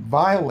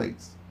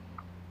violates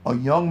a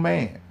young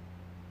man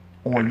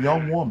or a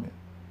young woman,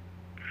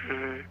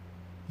 Mhm.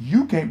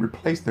 you can't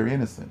replace their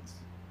innocence.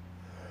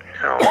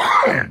 No.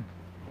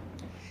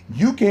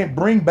 You can't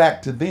bring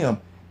back to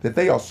them that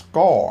they are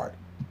scarred,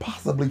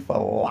 possibly for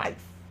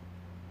life.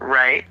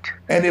 Right.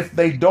 And if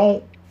they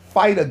don't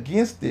fight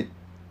against it,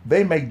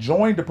 they may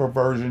join the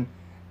perversion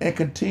and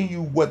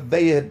continue what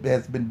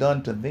has been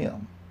done to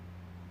them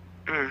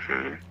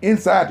Mhm.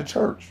 inside the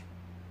church.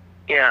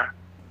 Yeah.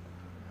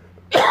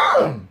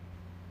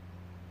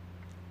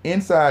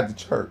 Inside the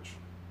church.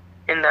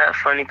 Isn't that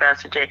funny,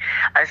 Pastor Jay?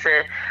 I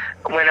said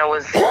when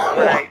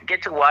I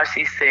get to watch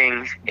these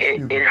things,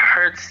 it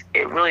hurts.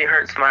 It really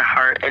hurts my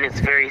heart, and it's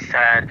very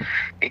sad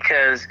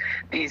because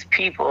these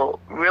people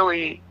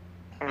really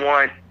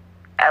want.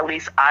 At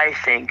least I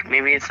think,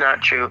 maybe it's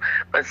not true,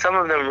 but some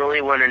of them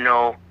really want to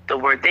know the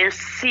word. They're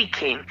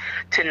seeking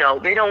to know.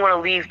 They don't want to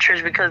leave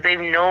church because they've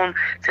known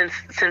since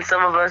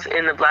some of us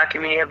in the black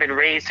community have been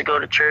raised to go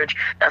to church.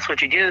 That's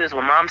what you do. Is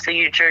when mom say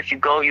you to church, you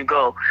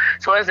go.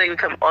 So as they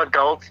become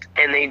adults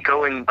and they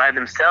going by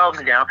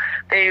themselves now,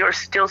 they are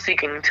still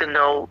seeking to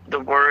know the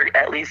word,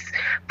 at least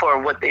for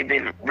what they've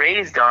been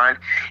raised on.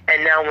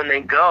 And now when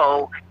they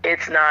go,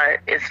 it's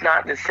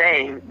not the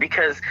same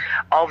because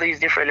all these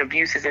different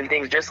abuses and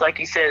things, just like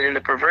you said in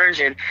the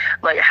perversion,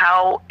 like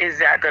how is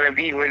that going to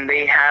be when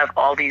they have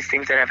all these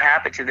things that have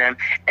happened to them?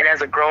 And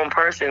as a grown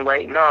person,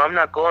 like, no, I'm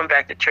not going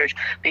back to church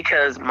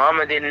because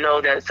mama didn't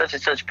know that such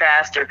and such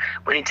pastor,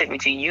 when he took me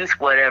to youth,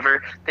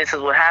 whatever, this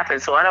is what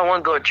happened. So I don't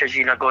want to go to church.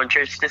 You're not going to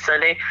church this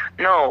Sunday?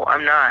 No,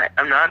 I'm not.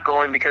 I'm not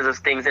going because of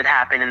things that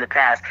happened in the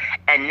past.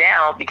 And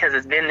now, because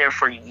it's been there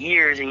for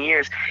years and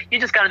years, you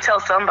just got to tell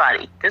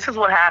somebody, this is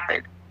what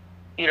happened.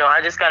 You know,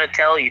 I just got to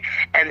tell you.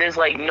 And there's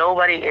like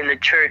nobody in the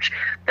church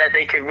that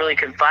they could really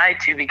confide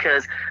to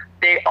because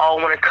they all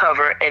want to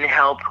cover and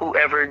help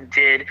whoever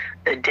did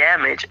the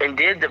damage and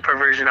did the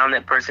perversion on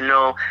that person.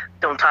 No,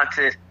 don't talk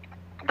to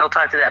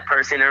that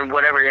person or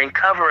whatever, and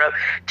cover up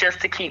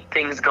just to keep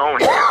things going,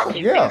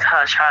 keep Yeah. things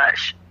hush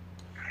hush.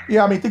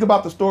 Yeah, I mean, think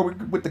about the story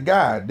with the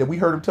guy that we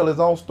heard him tell his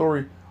own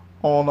story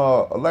on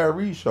a Larry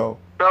Reed show.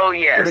 Oh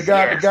yes,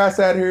 The guy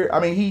sat here. I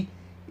mean,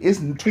 it's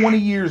 20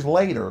 years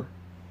later.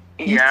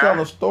 He's Yeah. telling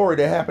a story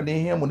that happened to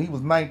him when he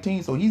was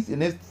 19. So he's in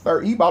his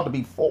he about to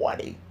be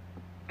 40.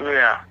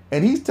 Yeah.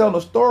 And he's telling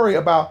a story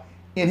about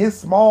in his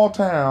small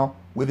town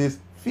with his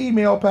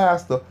female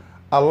pastor,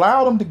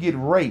 allowed him to get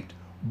raped,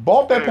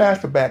 bought that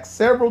pastor back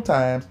several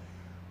times.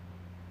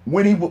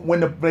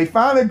 When they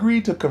finally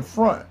agreed to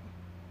confront,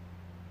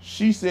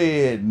 she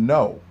said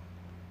no.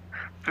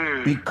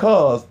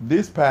 Because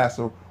this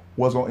pastor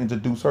was going to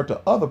introduce her to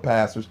other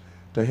pastors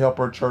to help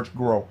her church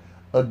grow.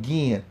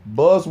 Again,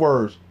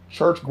 buzzwords,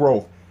 church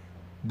growth.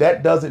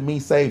 That doesn't mean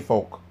save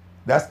folk.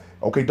 That's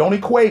okay. Don't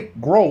equate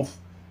growth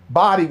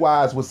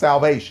body-wise with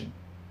salvation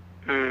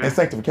and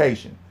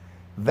sanctification.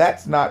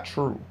 That's not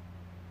true.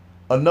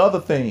 Another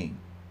thing,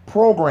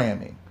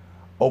 programming.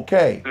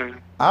 Okay,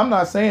 I'm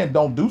not saying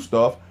don't do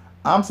stuff.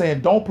 I'm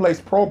saying don't place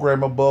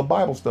program above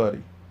Bible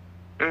study.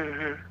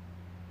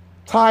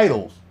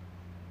 Titles.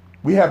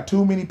 We have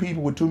too many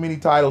people with too many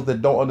titles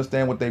that don't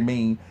understand what they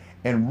mean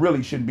and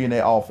really shouldn't be in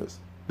their office.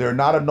 They're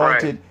not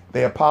anointed. Right.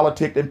 They are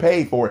politicked and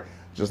paid for it.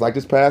 Just like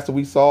this pastor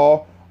we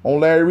saw on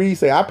Larry Reed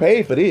say, I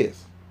paid for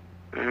this.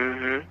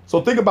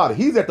 So think about it.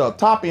 He's at the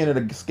top end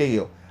of the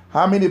scale.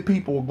 How many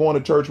people are going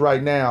to church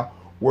right now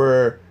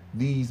where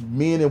these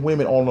men and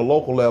women on the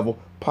local level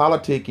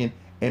politicking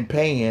and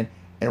paying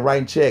and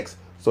writing checks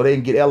so they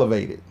can get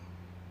elevated?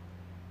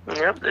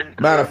 Yep.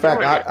 Matter of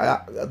fact,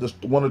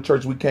 one of the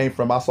churches we came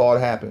from, I saw it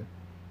happen.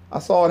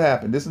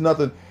 This is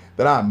nothing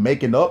that I'm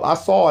making up. I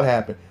saw it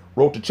happen.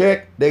 Wrote the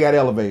check, they got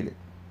elevated.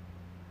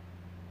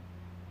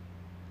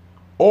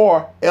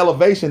 Or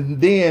elevation,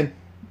 then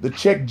the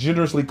check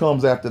generously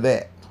comes after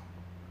that.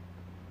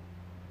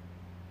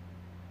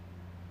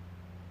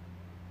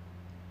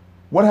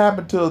 What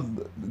happened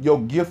to your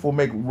gift will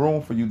make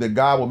room for you, that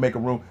God will make a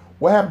room?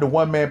 What happened to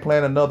one man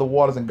planting another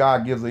waters and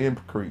God gives the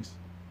increase?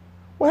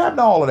 What happened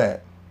to all of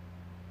that?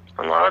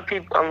 A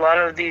lot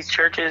of these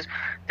churches,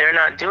 they're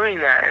not doing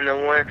that.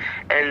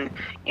 And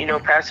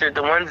Pastor,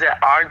 the ones that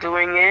are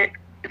doing it,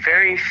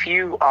 very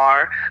few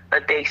are,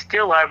 but they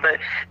still are, but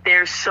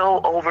they're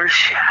so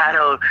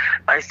overshadowed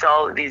by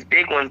all of these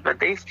big ones, but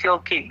they still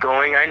keep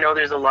going. I know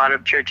there's a lot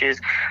of churches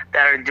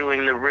that are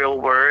doing the real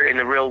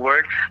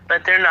word,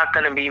 but they're not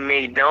going to be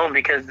made known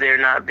because they're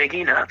not big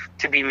enough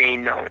to be made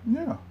known.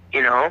 Yeah.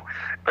 you know,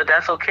 but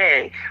that's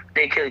okay.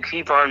 They could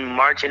keep on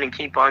marching and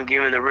keep on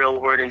giving the real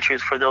word and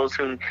truth for those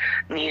who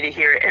need to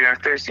hear it and are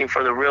thirsting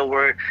for the real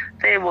word.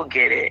 They will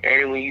get it.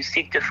 And when you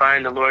seek to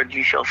find the Lord,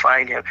 you shall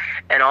find him.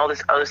 And all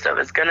this other stuff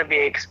is going to be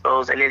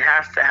exposed, and it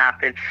has to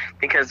happen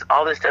because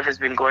all this stuff has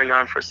been going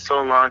on for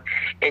so long.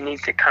 It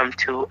needs to come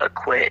to a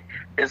quit.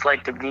 It's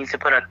like it needs to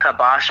put a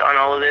kibosh on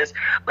all of this.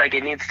 Like,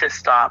 it needs to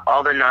stop.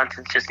 All the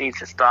nonsense just needs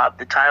to stop.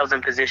 The titles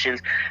and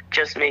positions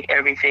just make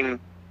everything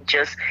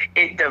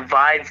it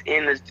divides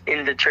in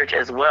the church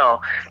as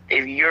well.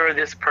 If you're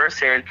this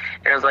person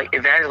and it's like,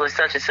 evangelist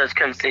such and such,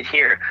 come sit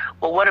here.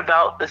 Well, what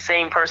about the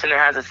same person that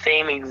has the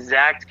same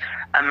exact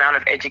amount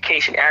of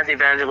education as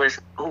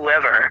evangelist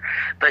whoever,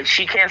 but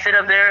she can't sit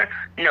up there?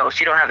 No,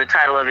 she don't have the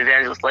title of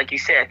evangelist. Like you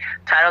said,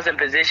 titles and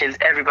positions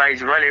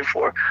everybody's running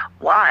for.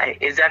 Why?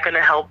 Is that going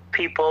to help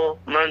people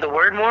learn the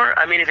word more?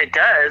 I mean, if it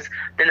does,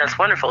 then that's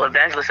wonderful.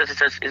 Evangelist such and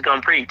such is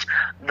going to preach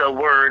the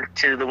word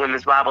to the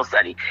women's Bible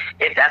study.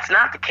 If that's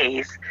not the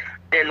case,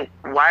 then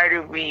why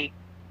do we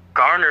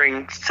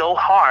garnering so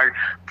hard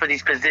for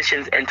these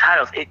positions and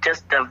titles? It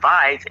just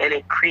divides, and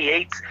it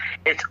creates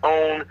its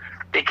own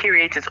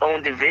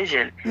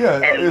division. Yeah,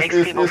 and it makes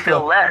people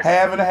feel less.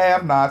 Have and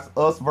have-nots,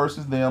 us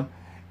versus them.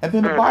 And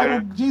then the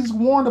Bible, Jesus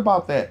warned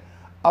about that,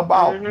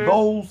 about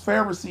those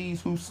Pharisees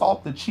who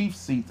sought the chief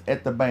seats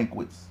at the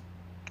banquets.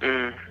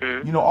 You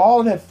know, all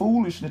of that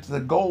foolishness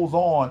that goes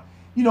on.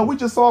 You know, we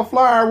just saw a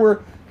flyer where,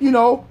 you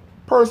know,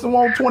 person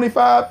wants $25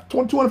 a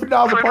person.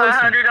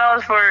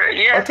 $2,500 for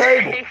a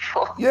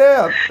table.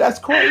 Yeah, that's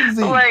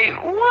crazy.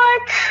 Like,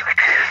 what?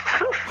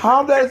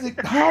 How does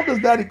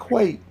that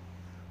equate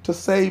to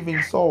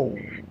saving souls?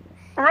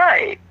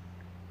 Right.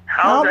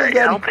 How does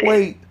that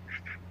equate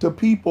to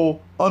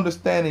people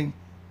understanding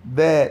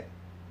that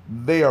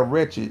they are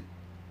wretched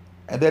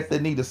and that they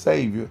need a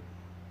savior?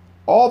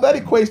 All that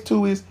equates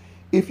to is,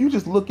 if you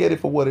just look at it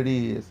for what it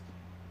is,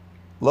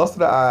 lust of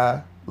the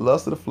eye,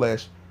 lust of the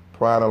flesh,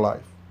 pride of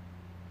life.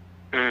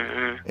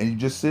 And you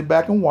just sit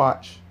back and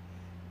watch,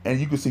 and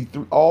you can see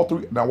all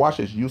three. Now watch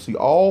this. You'll see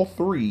all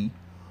three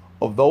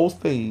of those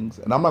things,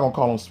 and I'm not going to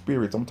call them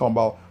spirits. I'm talking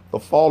about the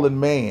fallen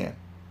man.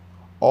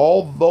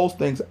 All those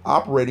things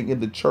operating in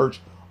the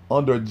church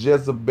under a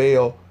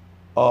Jezebel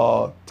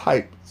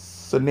type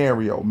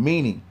scenario,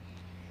 meaning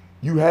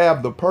you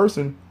have the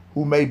person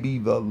who may be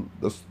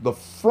the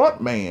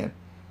front man,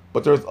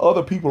 but there's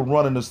other people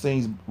running the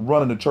scenes,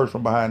 running the church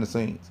from behind the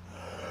scenes.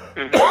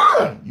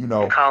 You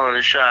know, calling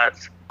the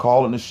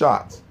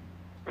shots.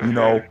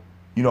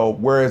 You know,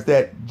 whereas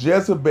that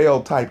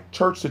Jezebel type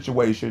church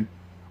situation,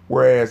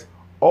 whereas,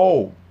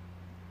 oh,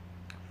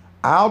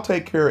 I'll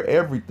take care of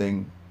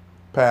everything,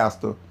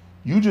 pastor.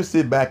 You just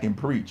sit back and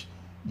preach.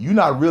 You're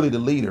not really the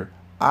leader.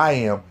 I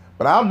am.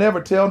 But I'll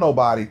never tell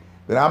nobody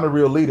that I'm the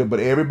real leader.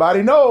 But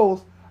everybody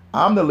knows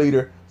I'm the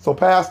leader. So,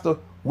 pastor,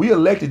 we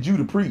elected you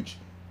to preach,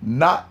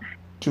 not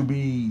to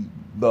be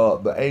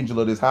the angel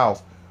of this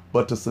house,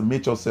 but to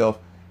submit yourself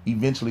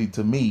eventually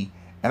to me.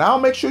 And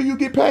I'll make sure you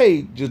get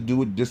paid. Just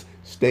do it. Just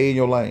stay in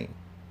your lane.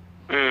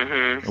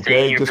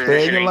 Okay? Just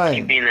stay in your lane.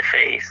 Keep being the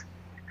face.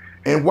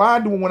 And why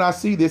do, when I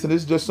see this, and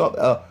this is just some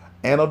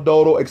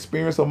anecdotal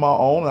experience of my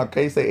own, and I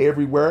can't say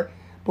everywhere,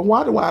 but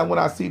why do I, when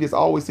I see this, I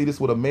always see this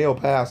with a male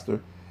pastor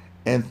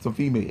and some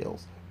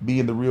females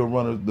being the real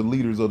runners, the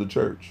leaders of the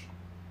church?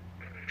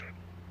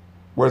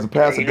 Whereas the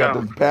pastor got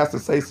the pastor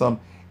say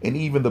something, and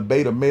even the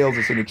beta males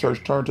that's in the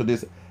church turn to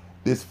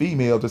this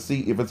female to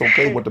see if it's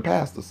okay what the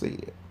pastor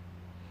said.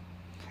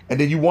 And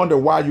then you wonder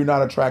why you're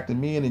not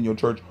attracting men in your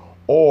church,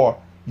 or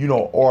you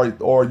know,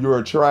 or you're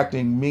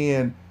attracting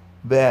men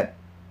that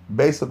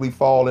basically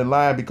fall in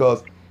line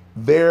because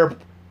they're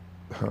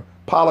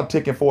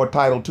politicking for a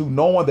title too,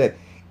 knowing that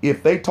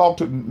if they talk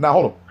to, now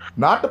hold on,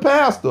 not the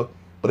pastor,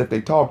 but if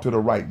they talk to the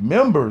right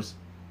members,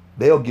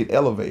 they'll get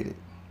elevated.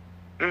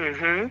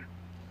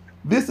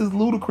 This is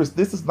ludicrous.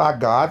 This is not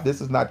God.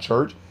 This is not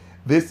church.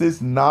 This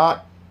is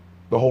not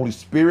the Holy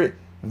Spirit.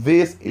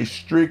 This is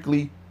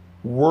strictly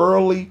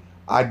worldly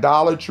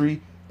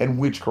idolatry and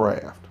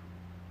witchcraft.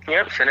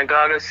 Yep,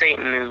 synagogue of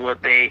Satan is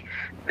what they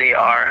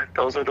are.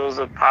 Those are those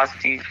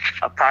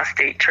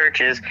apostate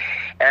churches.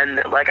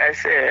 And like I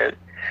said,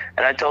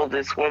 and I told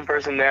this one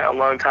person that a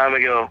long time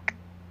ago,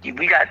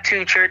 we got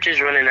two churches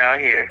running out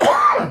here.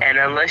 And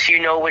unless you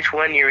know which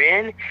one you're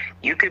in,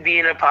 you could be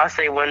an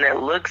apostate one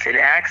that looks and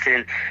acts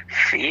and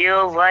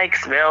feels like,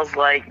 smells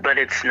like, but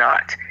it's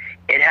not.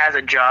 It has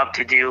a job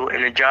to do,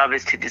 and the job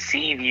is to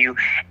deceive you.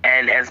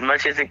 And as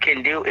much as it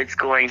can do, it's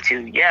going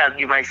to, yeah,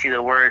 you might see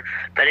the word,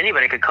 but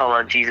anybody could call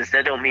on Jesus.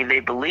 That don't mean they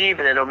believe,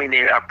 and that don't mean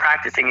they are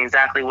practicing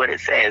exactly what it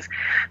says.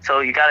 So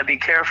you got to be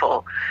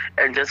careful.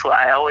 And just what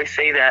I always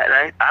say that,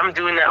 and I'm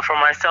doing that for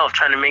myself,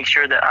 trying to make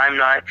sure that I'm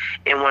not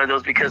in one of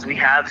those, because we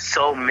have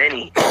so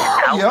many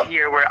out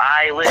here where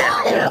I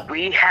live.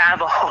 We have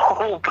a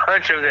whole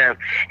bunch of them,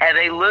 and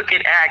they look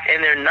and act,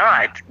 and they're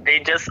not.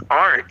 They just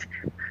aren't.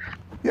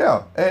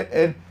 Yeah,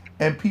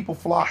 and people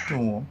flock to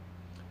them,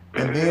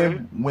 and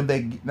then when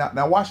they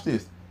now watch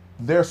this,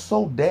 they're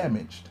so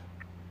damaged.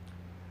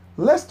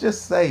 Let's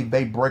just say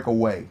they break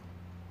away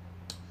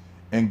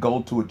and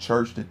go to a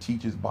church that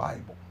teaches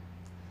Bible,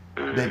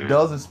 Mm-hmm. that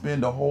doesn't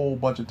spend a whole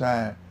bunch of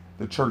time.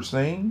 The church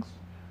sings,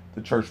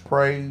 the church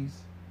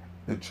prays,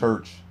 the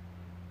church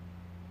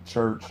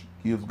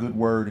gives good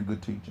word and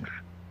good teaching.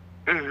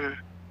 Mm-hmm.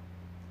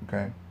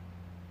 Okay?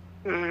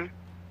 Mm-hmm.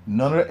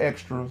 None of the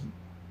extras.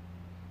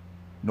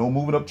 No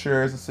moving up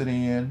chairs to sit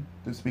in,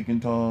 to speak in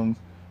tongues.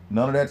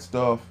 None of that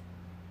stuff.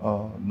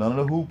 None of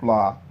the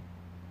hoopla.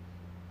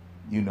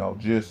 You know,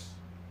 just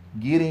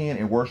get in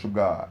and worship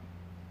God.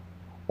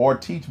 Or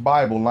teach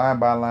Bible line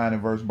by line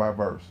and verse by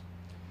verse.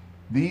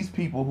 These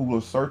people who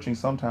are searching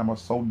sometimes are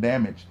so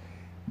damaged.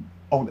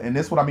 Oh, and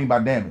this is what I mean by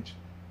damage.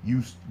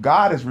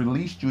 God has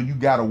released you and you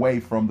got away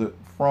from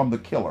the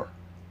killer.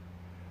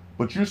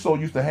 But you're so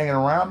used to hanging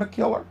around the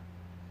killer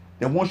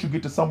that once you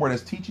get to somewhere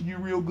that's teaching you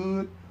real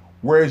good,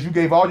 whereas you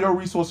gave all your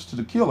resources to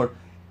the killer,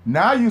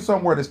 now you're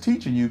somewhere that's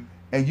teaching you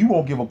and you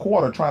won't give a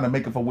quarter trying to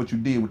make it for what you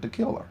did with the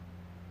killer.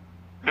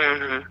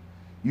 Mm-hmm.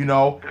 You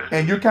know,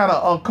 and you're kind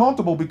of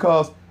uncomfortable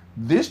because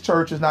this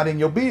church is not in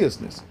your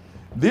business.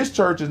 This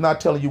church is not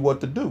telling you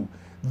what to do.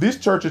 This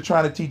church is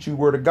trying to teach you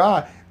word of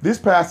God. This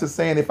pastor is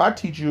saying, if I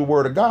teach you the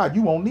word of God,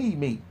 you won't need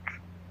me.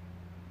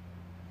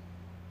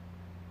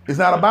 It's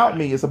not about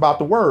me. It's about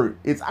the word.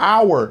 It's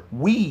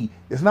we.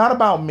 It's not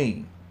about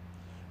me.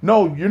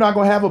 No, you're not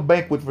going to have a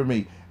banquet for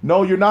me.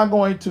 No, you're not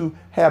going to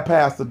have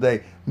Pastor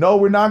Day. No,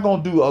 we're not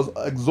going to do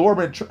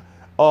exorbitant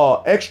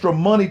extra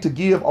money to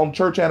give on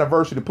church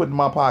anniversary to put in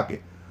my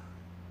pocket.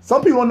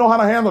 Some people don't know how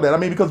to handle that. I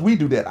mean, because we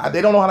do that.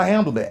 They don't know how to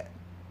handle that.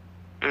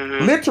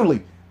 Mm-hmm.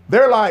 Literally,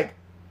 they're like,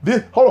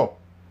 this. Hold on.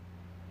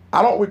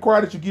 I don't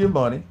require that you give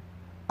money.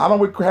 I don't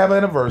have an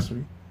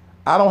anniversary.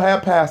 I don't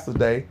have Pastor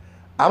Day.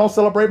 I don't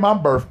celebrate my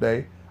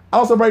birthday. I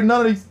don't celebrate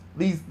none of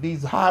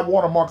these high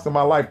watermarks in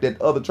my life that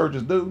other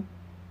churches do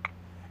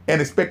and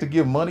expect to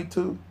give money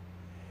to.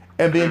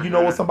 And then you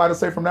know what somebody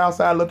say from the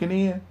outside looking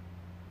in?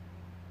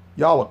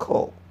 Y'all a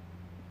cult.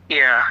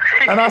 Yeah.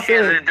 And I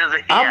said,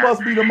 I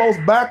must be the most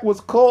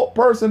backwards cult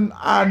person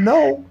I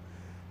know,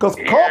 because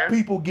cult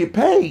people get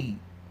paid.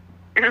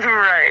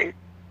 Right.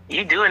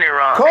 You doing it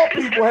wrong. Cult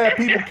people have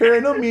people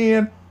carrying them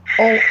in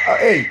on,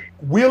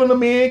 wheeling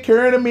them in,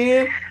 carrying them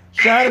in,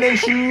 shining their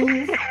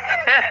shoes,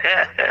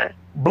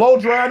 blow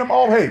drying them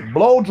off. Hey,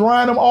 blow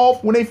drying them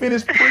off when they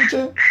finish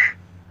preaching.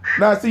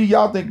 Now, see,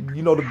 y'all think,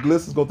 you know, the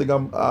listeners gonna think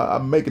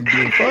I'm making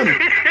being funny,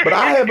 but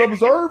I have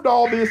observed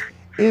all this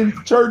in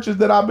churches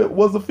that I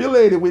was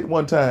affiliated with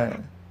one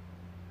time.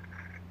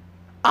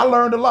 I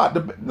learned a lot.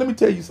 Let me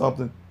tell you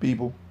something,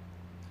 people.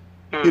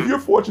 If you're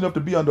fortunate enough to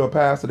be under a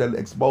pastor that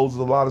exposes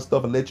a lot of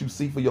stuff and let you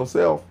see for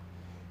yourself,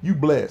 you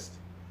blessed.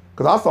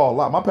 Because I saw a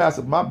lot.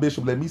 My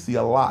bishop let me see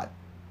a lot.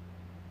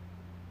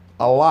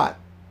 A lot.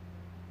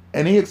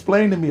 And he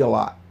explained to me a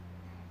lot.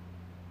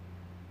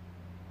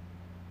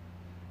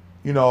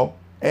 You know,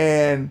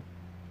 and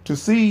to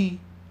see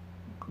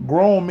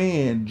grown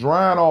men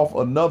drying off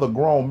another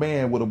grown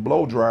man with a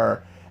blow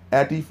dryer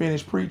after he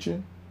finished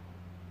preaching,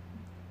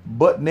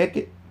 butt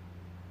naked.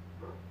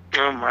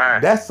 Oh my.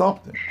 That's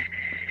something.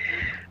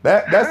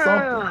 That's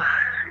something.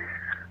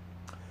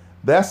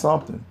 That's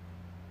something.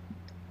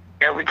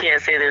 Yeah, we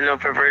can't say there's no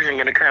perversion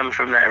gonna come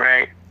from that,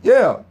 right?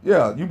 Yeah.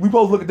 We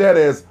supposed to look at that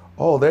as,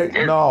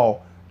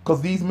 no,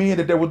 because these men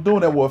that they were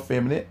doing that were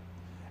effeminate,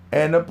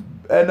 and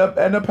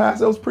the pastor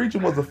that was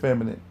preaching was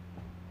effeminate.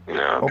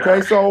 No. Okay,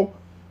 gosh.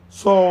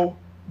 so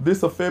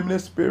this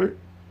effeminate spirit,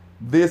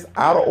 this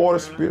out of order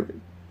spirit,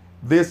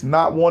 this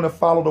not want to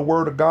follow the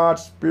word of God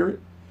spirit,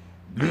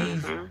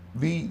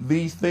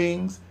 these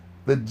things,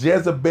 the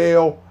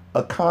Jezebel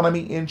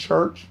economy in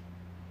church,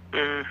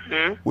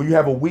 where you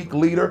have a weak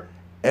leader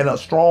and a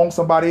strong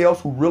somebody else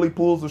who really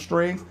pulls the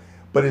strings,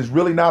 but is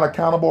really not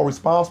accountable or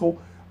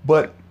responsible,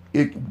 but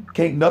it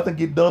can't nothing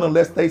get done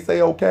unless they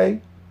say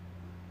okay.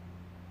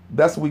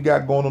 That's what we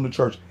got going on in the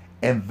church.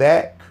 And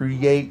that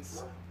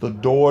creates the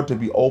door to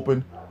be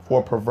open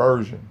for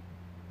perversion.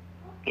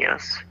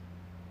 Yes.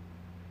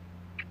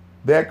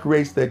 That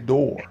creates that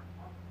door.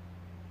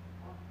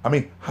 I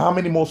mean, how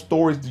many more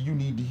stories do you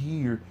need to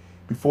hear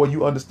before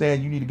you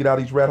understand you need to get out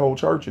of these rat hole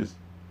churches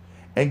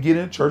and get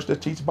in a church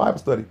that teaches Bible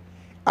study?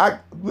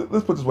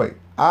 Let's put it this way.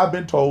 I've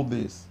been told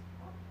this.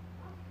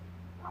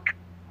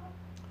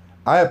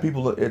 I have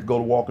people that go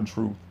to Walk in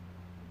Truth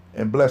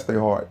and bless their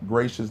heart,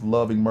 gracious,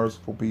 loving,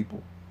 merciful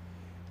people.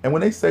 And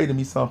when they say to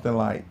me something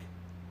like,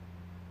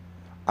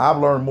 I've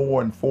learned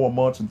more in 4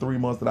 months and 3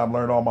 months than I've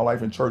learned all my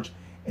life in church,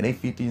 and they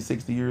 50 and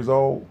 60 years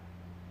old.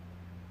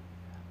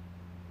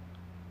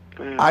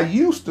 I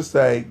used to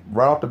say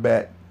right off the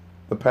bat,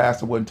 the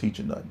pastor wasn't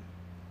teaching nothing.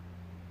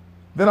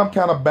 Then I'm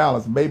kind of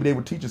balanced. Maybe they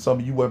were teaching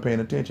something you weren't paying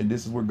attention.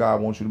 This is where God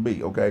wants you to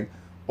be, okay?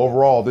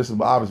 Overall, this is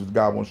obviously what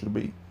God wants you to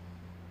be.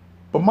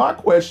 But my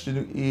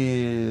question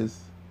is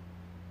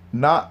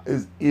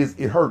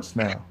it hurts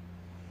now.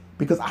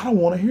 Because I don't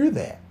want to hear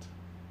that.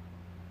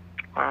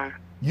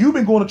 You've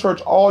been going to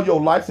church all your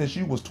life since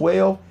you was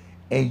 12,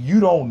 and you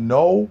don't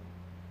know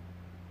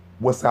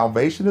what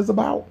salvation is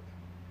about?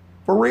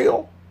 For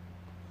real?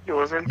 It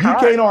wasn't you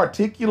can't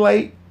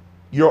articulate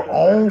your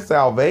own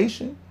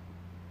salvation?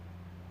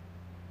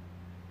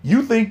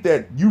 You think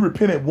that you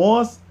repented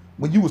once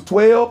when you was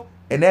 12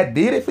 and that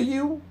did it for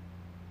you?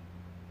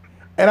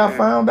 And I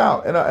found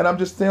out, and I'm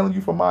just telling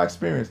you from my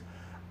experience,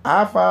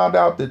 I found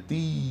out that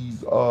these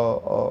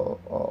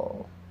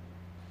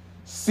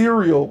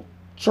serial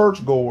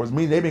churchgoers,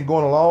 meaning they've been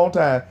going a long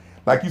time,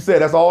 like you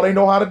said, that's all they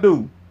know how to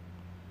do.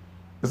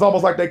 It's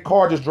almost like their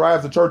car just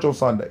drives to church on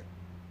Sunday.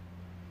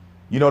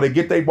 You know, they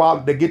get their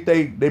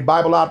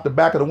Bible out the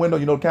back of the window.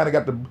 You know, kind of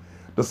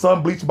got the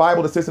sun bleached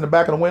Bible that sits in the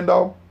back of the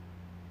window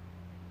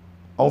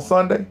on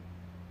Sunday.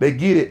 They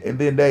get it and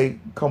then they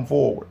come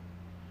forward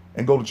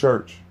and go to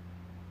church.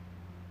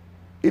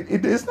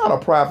 It's not a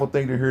prideful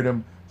thing to hear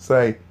them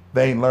say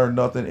they ain't learned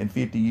nothing in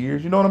 50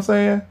 years. You know what I'm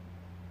saying?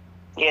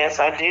 Yes,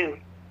 I do.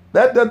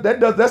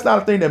 That's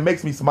not a thing that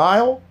makes me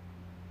smile.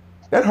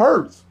 That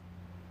hurts.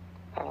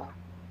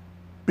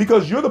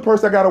 Because you're the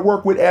person I got to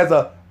work with as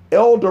a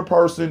elder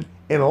person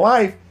in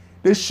life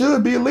that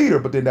should be a leader.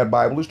 But then that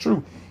Bible is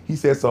true. He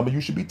says some of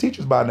you should be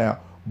teachers by now.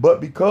 But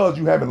because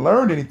you haven't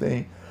learned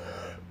anything,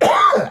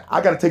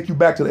 I got to take you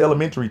back to the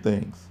elementary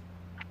things.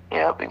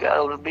 Yep, you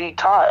got to be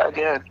taught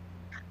again.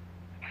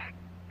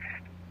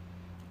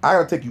 I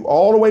got to take you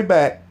all the way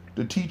back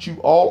to teach you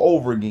all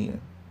over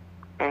again.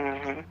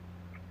 Mm-hmm.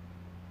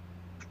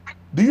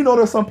 Do you know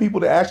there's some people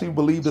that actually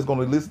believe that's going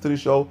to listen to the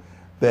show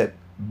that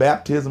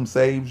baptism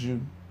saves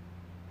you?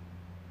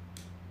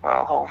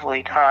 Well,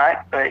 hopefully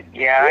not, but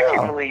yeah, I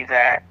can believe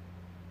that.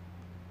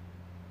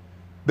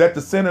 That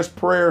the sinner's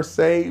prayer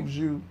saves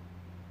you?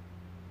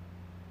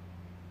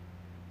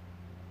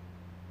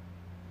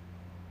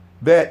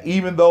 That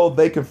even though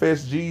they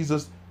confess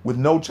Jesus with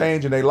no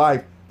change in their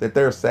life, that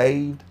they're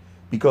saved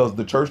because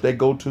the church they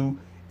go to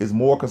is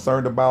more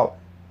concerned about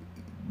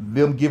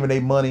them giving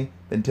their money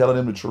than telling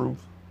them the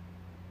truth?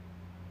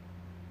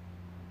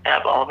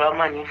 Yep, all about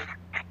money.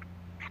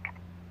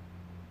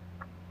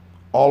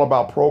 All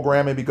about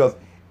programming, because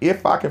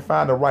if I can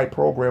find the right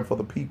program for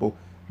the people,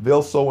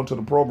 they'll sow into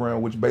the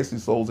program, which basically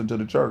sows into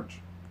the church.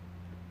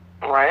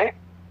 Right.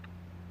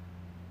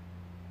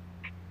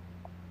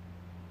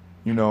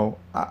 You know,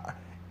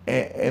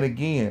 and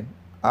again,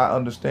 I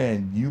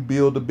understand you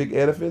build a big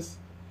edifice,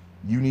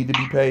 you need to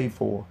be paid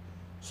for.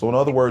 So in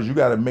other words, you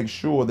got to make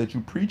sure that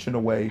you preach in a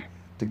way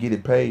to get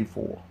it paid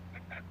for.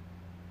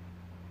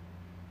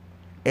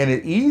 And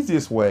the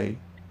easiest way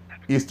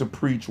is to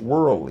preach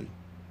worldly.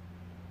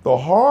 The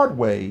hard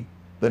way,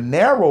 the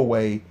narrow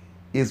way,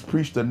 is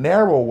preach the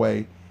narrow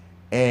way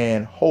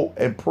and hope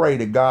and pray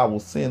that God will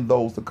send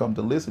those to come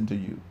to listen to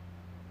you.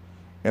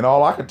 And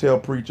all I can tell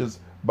preachers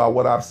by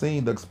what I've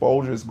seen, the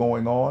exposure is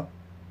going on.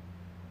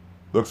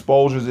 The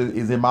exposure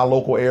is in my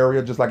local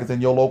area, just like it's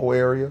in your local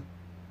area.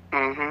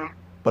 Mm-hmm.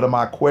 But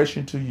my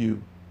question to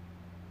you,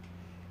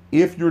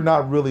 if you're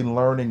not really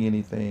learning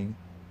anything,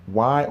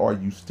 why are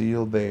you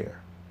still there?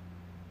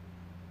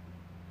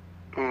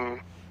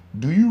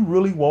 Do you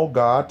really want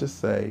God to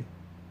say,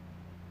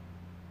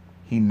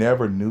 He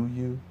never knew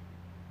you?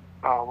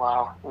 Oh,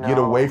 wow. No. Get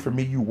away from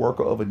me, you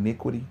worker of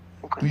iniquity.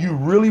 Do you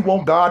really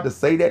want God to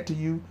say that to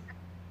you?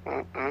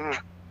 Mm-mm.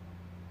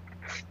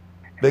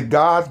 That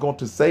God's going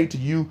to say to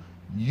you,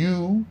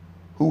 you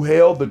who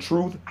held the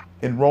truth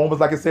in Romans,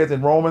 like it says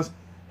in Romans,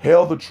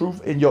 held the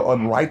truth in your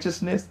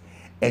unrighteousness,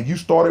 and you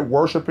started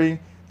worshiping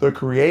the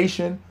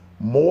creation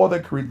more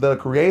than the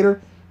Creator?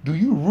 Do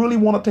you really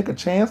want to take a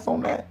chance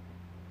on that?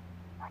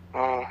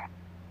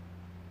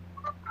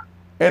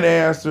 And the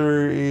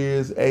answer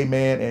is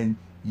amen and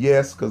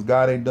yes, because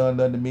God ain't done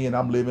nothing to me and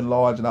I'm living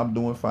large and I'm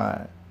doing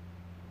fine.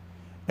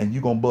 And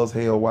you're going to bust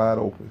hell wide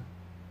open.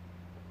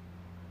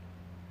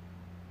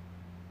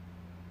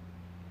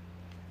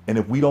 And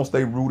if we don't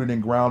stay rooted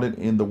and grounded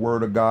in the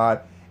Word of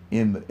God,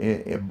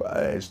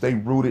 stay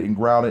rooted and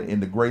grounded in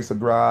the grace of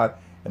God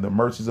and the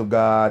mercies of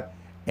God,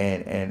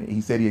 and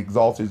He said He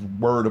exalts His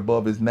Word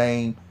above His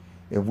name.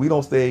 If we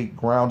don't stay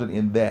grounded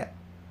in that,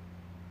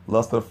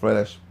 lust of the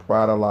flesh,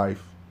 pride of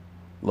life,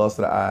 lust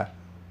of the eye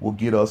will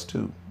get us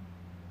too.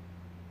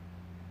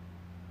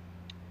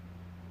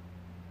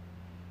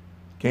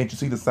 Can't you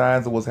see the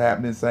signs of what's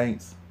happening,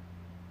 saints?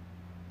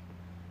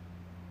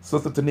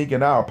 Sister Tanika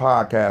and I are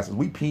podcasters.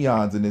 We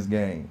peons in this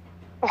game.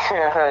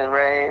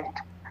 Right.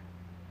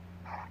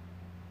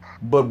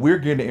 But we're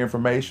getting the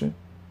information.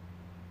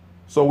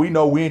 So we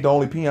know we ain't the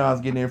only peons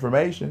getting the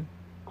information.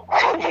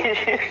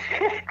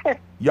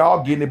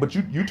 Y'all getting it, but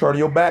you turning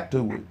your back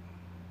to it.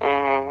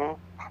 Mm-hmm.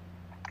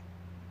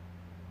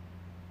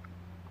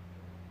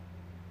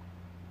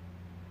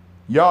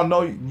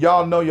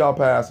 Y'all know y'all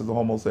pastors are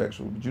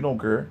homosexual, but you don't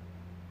care.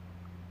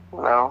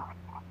 No.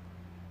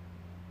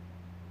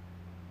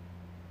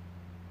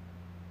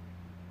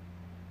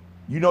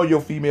 You know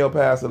your female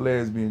pastor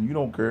lesbian, you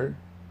don't care.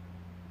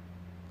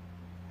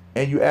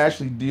 And you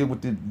actually deal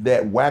with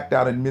that whacked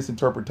out and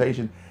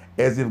misinterpretation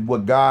as if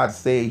what God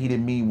said, He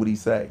didn't mean what He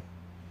say.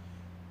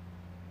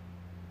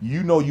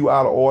 You know you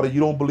out of order.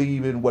 You don't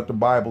believe in what the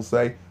Bible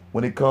say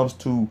when it comes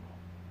to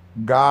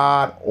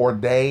God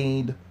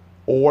ordained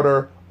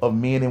order of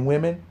men and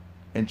women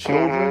and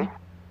children.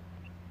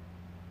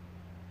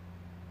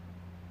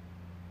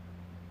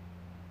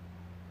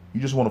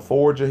 You just want to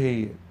forge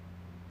ahead.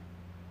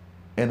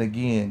 And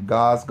again,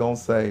 God's going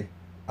to say,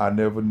 I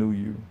never knew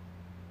you.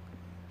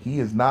 He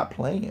is not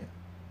playing.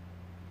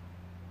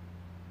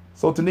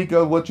 So,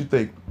 Tanika, what you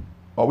think?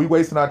 Are we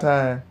wasting our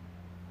time?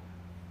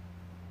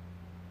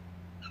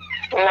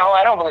 No,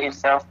 I don't believe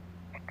so.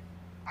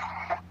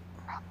 I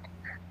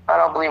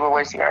don't believe we're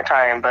wasting our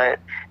time, but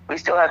we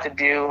still have to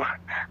do,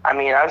 I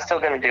mean, I'm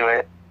still going to do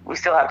it. We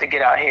still have to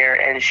get out here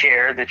and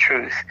share the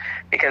truth,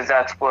 because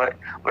that's what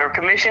we're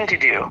commissioned to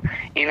do.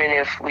 Even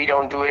if we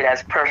don't do it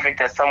as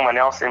perfect as someone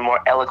else and more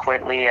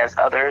eloquently as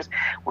others,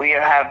 we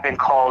have been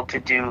called to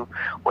do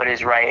what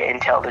is right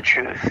and tell the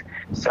truth.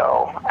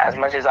 So as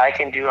much as I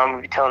can do, I'm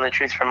going to be telling the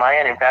truth from my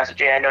end. And Pastor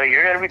Jay, I know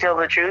you're going to be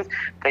telling the truth,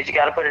 but you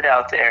got to put it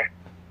out there.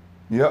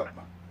 Yep.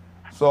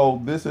 So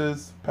this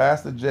is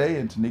Pastor Jay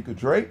and Tanika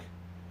Drake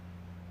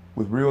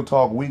with Real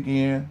Talk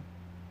Weekend.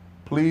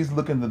 Please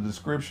look in the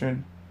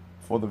description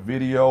for the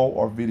video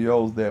or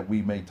videos that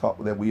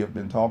we have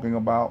been talking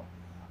about.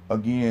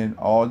 Again,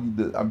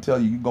 I'm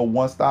telling you, you can go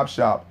one-stop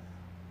shop.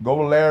 Go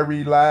to Larry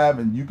Reed Live,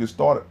 and you can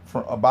start it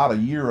from about a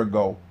year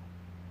ago,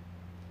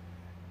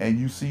 and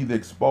you see the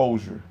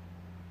exposure.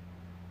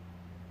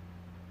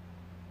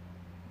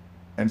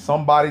 And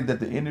somebody that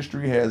the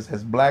industry has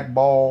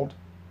blackballed,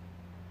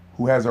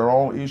 who has her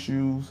own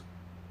issues.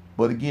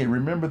 But again,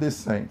 remember this,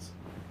 saints.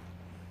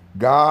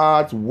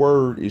 God's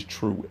word is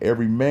true.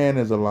 Every man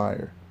is a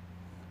liar.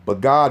 But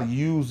God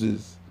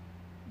uses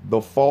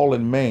the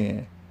fallen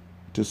man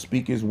to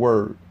speak his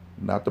word,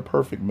 not the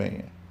perfect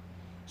man.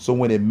 So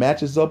when it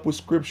matches up with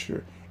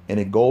scripture and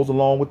it goes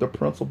along with the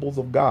principles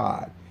of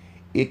God,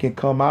 it can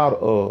come out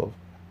of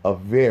a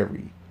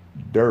very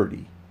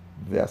dirty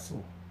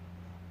vessel,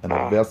 and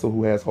a vessel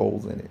who has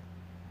holes in it.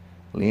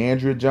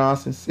 Leandria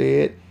Johnson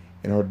said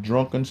in her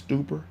drunken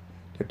stupor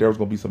that there was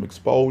going to be some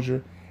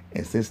exposure,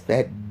 and since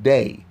that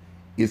day,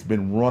 it's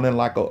been running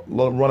like a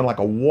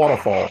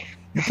waterfall.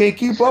 You can't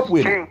keep up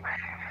with it.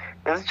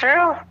 It's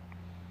true.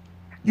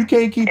 You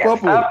can't keep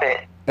up with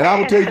it. And I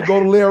would tell you to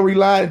go to Larry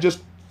Line and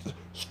just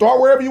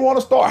start wherever you want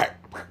to start.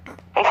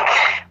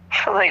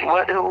 Like,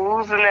 what?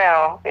 Who's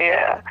now?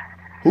 Yeah.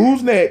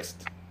 Who's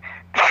next?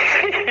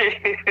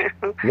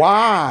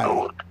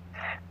 Why?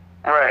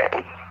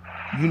 Right.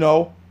 You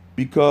know,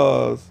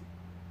 because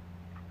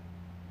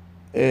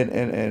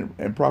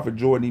and Prophet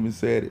Jordan even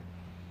said it.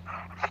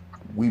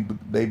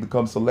 They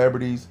become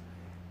celebrities,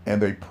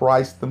 and they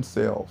price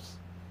themselves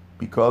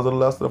because of the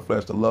lust of the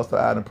flesh, the lust of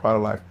the eye, and the pride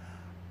of life,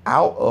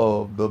 out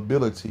of the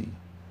ability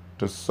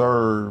to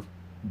serve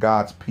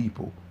God's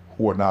people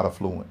who are not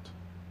affluent.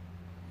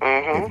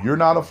 Mm-hmm. If you're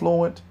not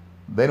affluent,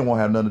 they don't want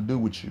to have nothing to do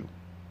with you.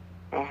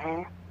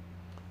 Mm-hmm.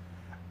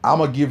 I'm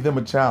going to give them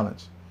a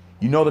challenge.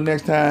 You know, the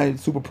next time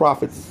super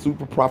prophets,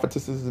 super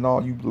prophetesses, and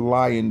all you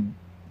lying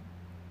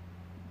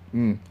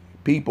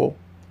people,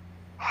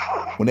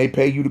 when they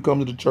pay you to come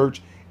to the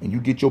church and you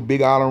get your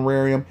big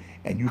honorarium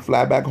and you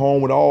fly back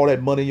home with all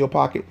that money in your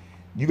pocket,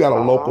 you got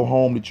a local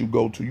home that you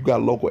go to. You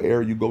got a local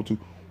area you go to.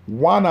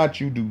 Why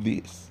not you do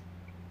this?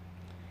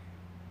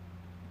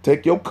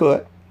 Take your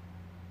cut,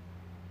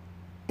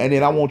 and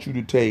then I want you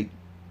to take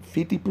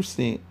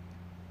 50%,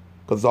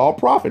 because it's all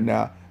profit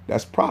now.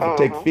 That's profit.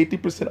 Take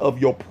 50% of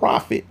your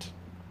profit,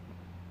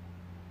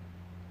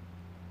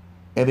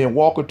 and then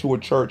walk into a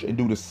church and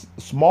do the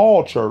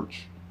small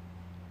church,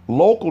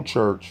 local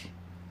church,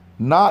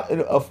 not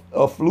an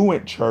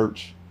affluent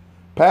church.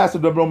 Pastor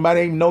might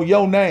even know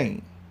your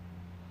name,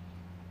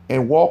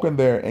 and walk in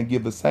there and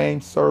give the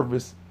same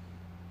service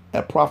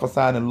and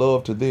prophesying in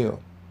love to them.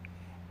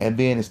 And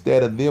then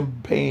instead of them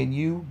paying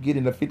you,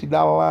 getting a $50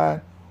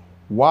 line,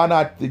 why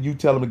not you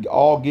tell them to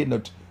all get in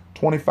a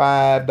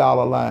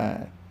 $25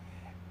 line?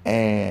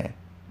 And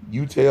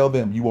you tell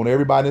them you want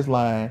everybody in this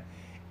line,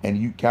 and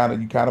you kind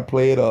of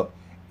play it up,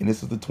 and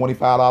this is the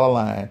 $25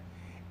 line.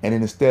 And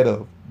then instead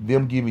of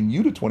them giving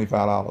you the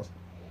 $25,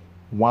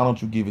 why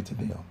don't you give it to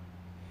them?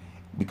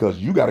 Because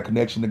you got a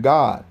connection to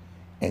God,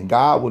 and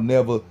God will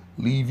never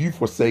leave you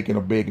forsaken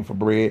or begging for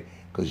bread,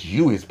 because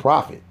you his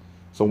prophet.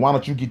 So why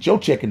don't you get your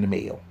check in the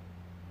mail?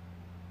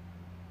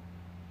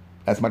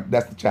 That's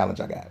the challenge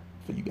I got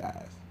for you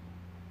guys.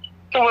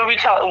 So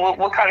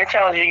what kind of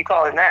challenge are you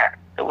calling that?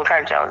 What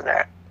kind of challenge is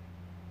that?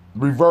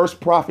 Reverse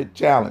profit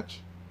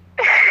challenge.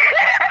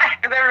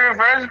 The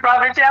reverse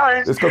profit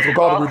challenge? It's because we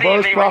call it the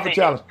reverse profit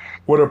challenge,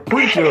 where the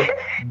preacher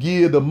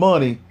give the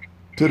money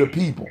to the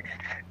people.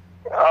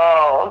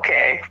 Oh,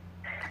 okay.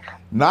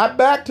 Not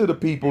back to the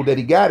people that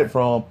he got it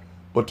from,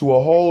 but to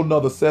a whole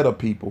nother set of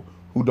people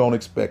who don't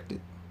expect it.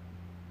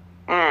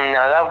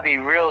 No, that would be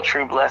real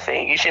true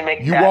blessing. You should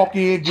make you walk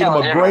in, give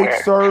them a great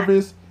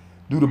service,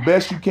 do the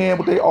best you can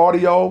with their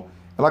audio.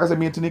 And like I said,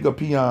 me and Tanika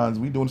peons,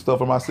 we doing stuff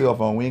on my cell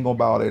phone. We ain't gonna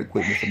buy all that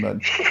equipment for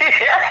nothing.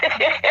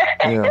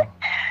 Yeah.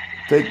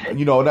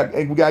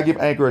 And we gotta give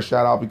Anchor a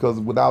shout out, because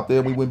without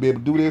them we wouldn't be able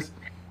to do this.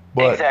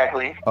 But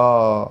exactly.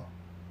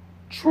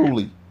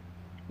 Truly,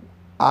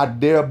 I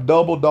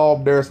double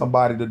dog dare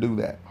somebody to do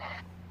that.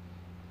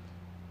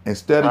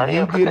 Instead of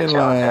you getting in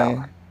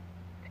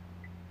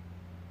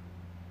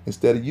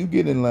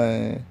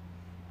line,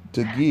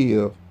 to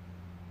give,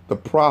 the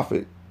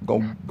prophet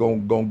gonna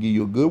give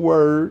you a good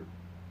word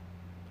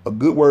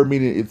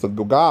meaning it's a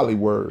godly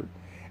word,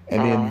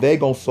 and then they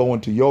gonna sow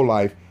into your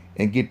life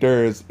and get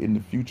theirs in the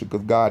future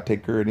because God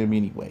take care of them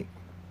anyway.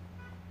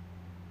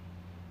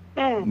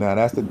 Now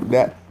that's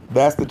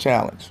the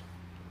challenge.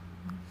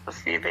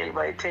 Let's see if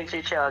anybody takes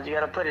your challenge. You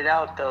got to put it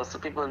out though, so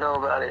people know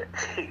about it.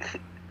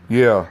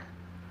 Yeah.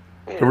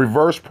 The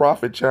reverse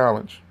prophet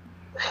challenge.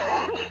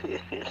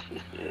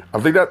 I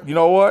think that, you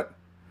know what?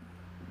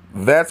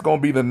 That's going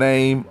to be the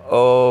name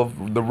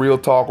of the Real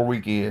Talk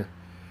Weekend.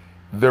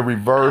 The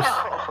reverse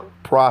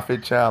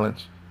prophet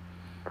challenge.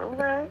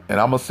 Okay. And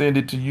I'm going to send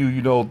it to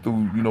you,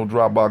 through,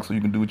 Dropbox, so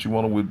you can do what you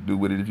want to do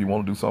with it if you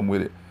want to do something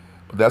with it.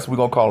 But that's what we're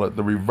going to call it.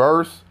 The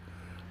reverse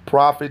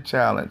prophet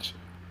challenge.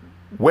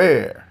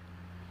 Where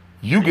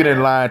you get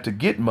in line to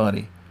get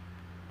money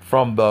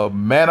from the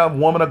man or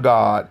woman of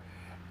God,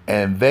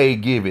 and they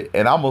give it.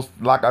 And I'm going to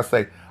start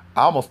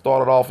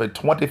it off at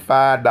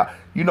 $25.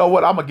 You know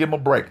what? I'm going to give them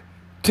a break.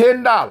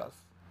 $10.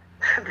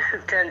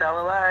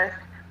 $10 line.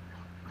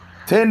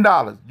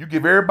 $10. You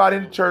give everybody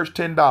in the church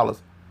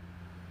 $10.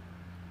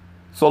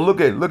 So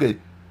look at.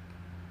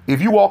 If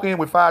you walk in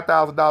with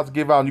 $5,000 to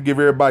give out and you give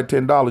everybody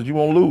 $10, you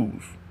won't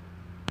lose.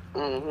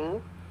 Mm-hmm.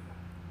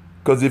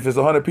 Because if it's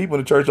 100 people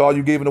in the church, all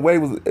you giving away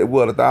was,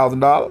 what,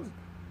 $1,000?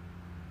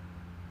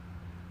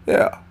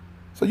 Yeah.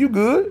 So you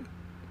good.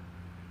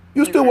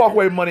 You still walk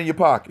away with money in your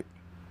pocket.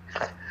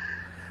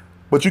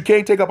 But you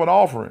can't take up an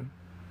offering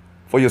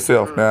for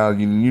yourself. Now,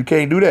 you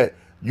can't do that.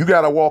 You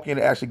got to walk in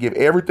and actually give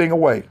everything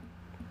away.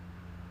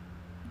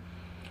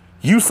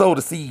 You sow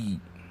the seed.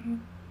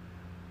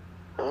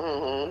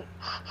 Mm-hmm.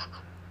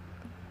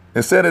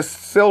 Instead of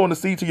selling the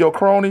seed to your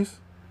cronies,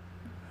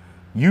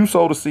 you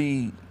sow the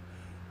seed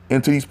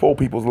into these poor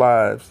people's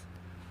lives.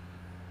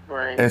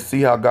 Right. And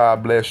see how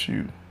God bless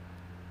you.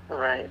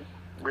 Right.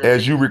 Really,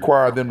 as you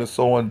require them to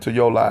sow into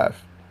your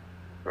life.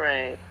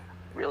 Right.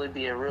 Really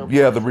be a real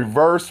Yeah, the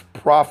reverse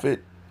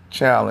prophet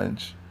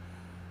challenge,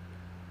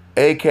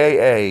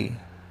 aka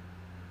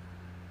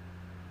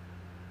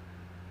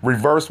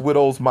reverse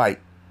widow's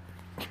mite.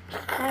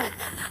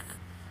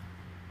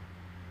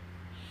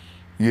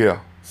 Yeah.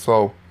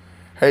 So,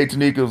 hey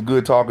Tanika, it was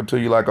good talking to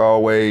you like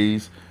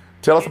always.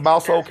 Tell us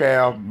about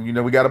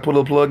SoCal. We got to put a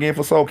little plug in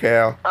for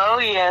SoCal. Oh,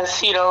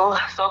 yes.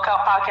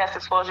 SoCal Podcast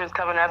Explosion is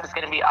coming up. It's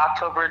going to be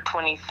October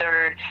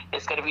 23rd.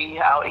 It's going to be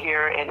out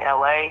here in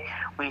LA.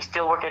 We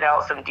still working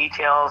out some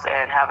details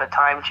and have a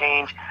time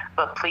change.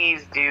 But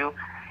please do,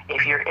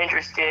 if you're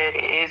interested,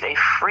 it is a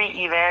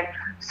free event.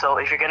 So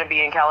if you're going to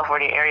be in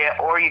California area,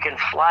 or you can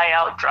fly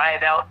out,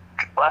 drive out,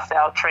 bus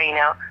out, train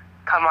out,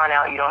 come on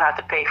out. You don't have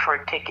to pay for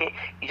a ticket.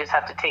 You just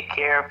have to take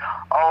care of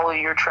all of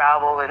your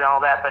travel and all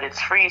that, but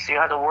it's free, so you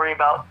don't have to worry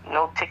about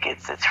no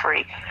tickets. It's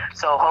free.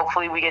 So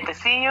hopefully we get to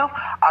see you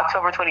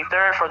October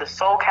 23rd for the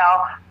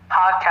SoCal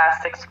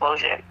Podcast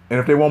Explosion. And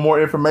if they want more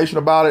information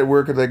about it,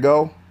 where could they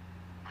go?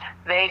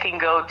 They can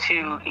go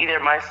to either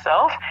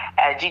myself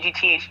at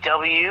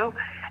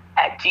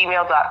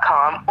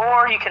ggtHW@gmail.com,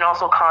 or you can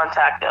also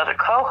contact the other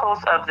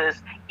co-host of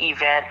this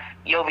event,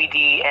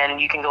 YoviD, and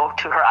you can go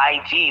to her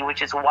IG,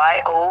 which is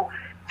YOVY_D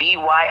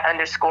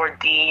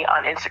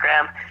on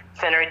Instagram.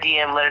 Send her a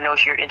DM, let her know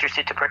if you're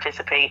interested to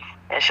participate,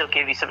 and she'll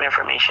give you some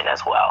information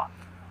as well.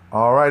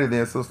 All righty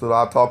then, sister.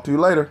 I'll talk to you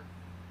later.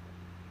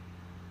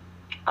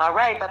 All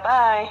right,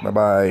 bye-bye.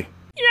 Bye-bye.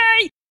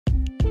 Yay!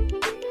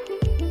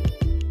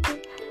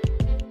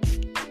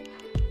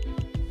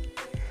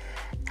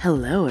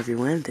 Hello,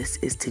 everyone. This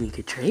is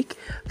Tanika Drake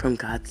from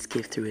God's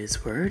Gift Through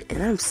His Word,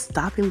 and I'm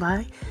stopping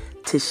by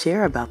to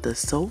share about the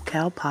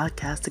SoCal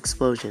Podcast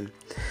Explosion.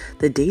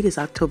 The date is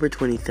October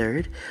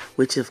 23rd,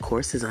 which of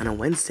course is on a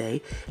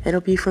Wednesday, and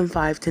it'll be from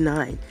 5 to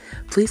 9.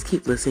 Please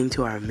keep listening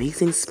to our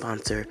amazing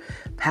sponsor,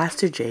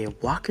 Pastor Jay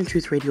of Walk in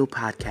Truth Radio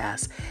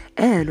Podcast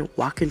and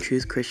Walk in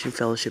Truth Christian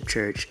Fellowship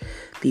Church.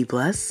 Be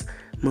blessed,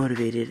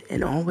 motivated,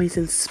 and always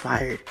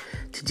inspired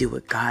to do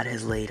what God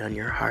has laid on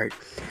your heart.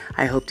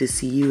 I hope to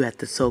see you at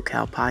the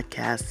SoCal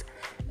Podcast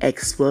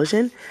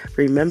Explosion.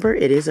 Remember,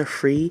 it is a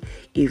free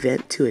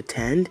event to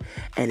attend,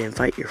 and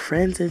invite your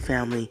friends and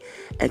family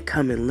and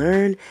come and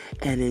learn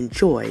and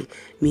enjoy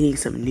meeting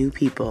some new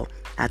people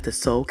at the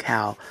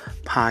SoCal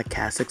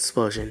Podcast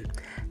Explosion.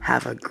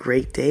 Have a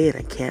great day, and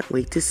I can't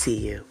wait to see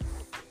you.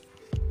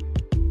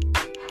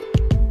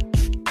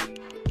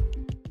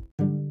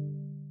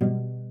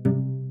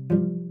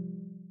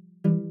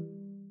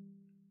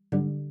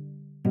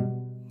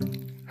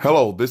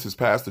 Hello, this is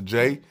Pastor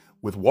Jay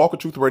with Walk in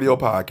Truth Radio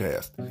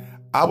Podcast.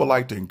 I would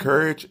like to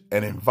encourage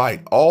and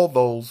invite all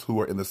those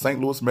who are in the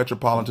St. Louis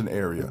metropolitan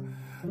area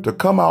to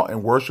come out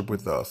and worship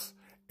with us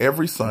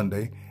every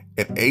Sunday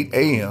at 8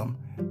 a.m.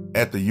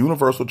 at the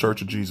Universal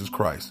Church of Jesus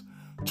Christ,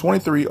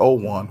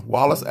 2301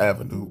 Wallace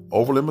Avenue,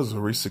 Overland,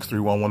 Missouri,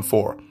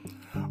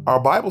 63114.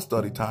 Our Bible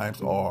study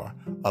times are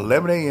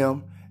 11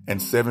 a.m.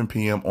 and 7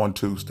 p.m. on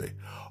Tuesday.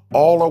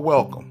 All are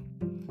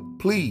welcome.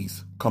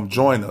 Please come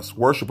join us,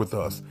 worship with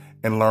us,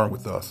 and learn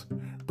with us.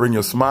 Bring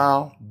your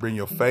smile, bring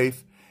your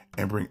faith,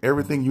 and bring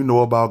everything you know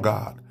about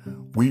God.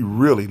 We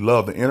really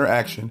love the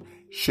interaction,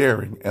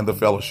 sharing, and the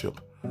fellowship.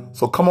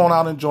 So come on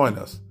out and join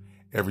us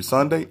every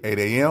Sunday, 8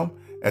 a.m.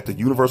 at the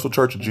Universal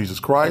Church of Jesus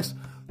Christ,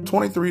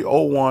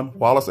 2301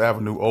 Wallace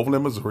Avenue,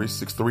 Overland, Missouri,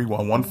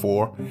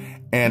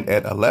 63114, and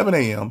at 11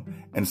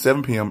 a.m. and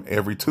 7 p.m.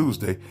 every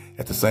Tuesday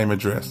at the same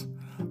address.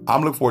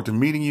 I'm looking forward to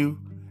meeting you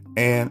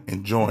and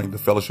enjoying the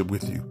fellowship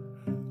with you.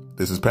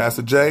 This is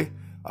Pastor Jay.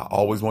 I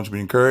always want you to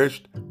be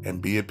encouraged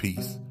and be at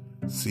peace.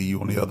 See you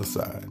on the other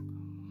side.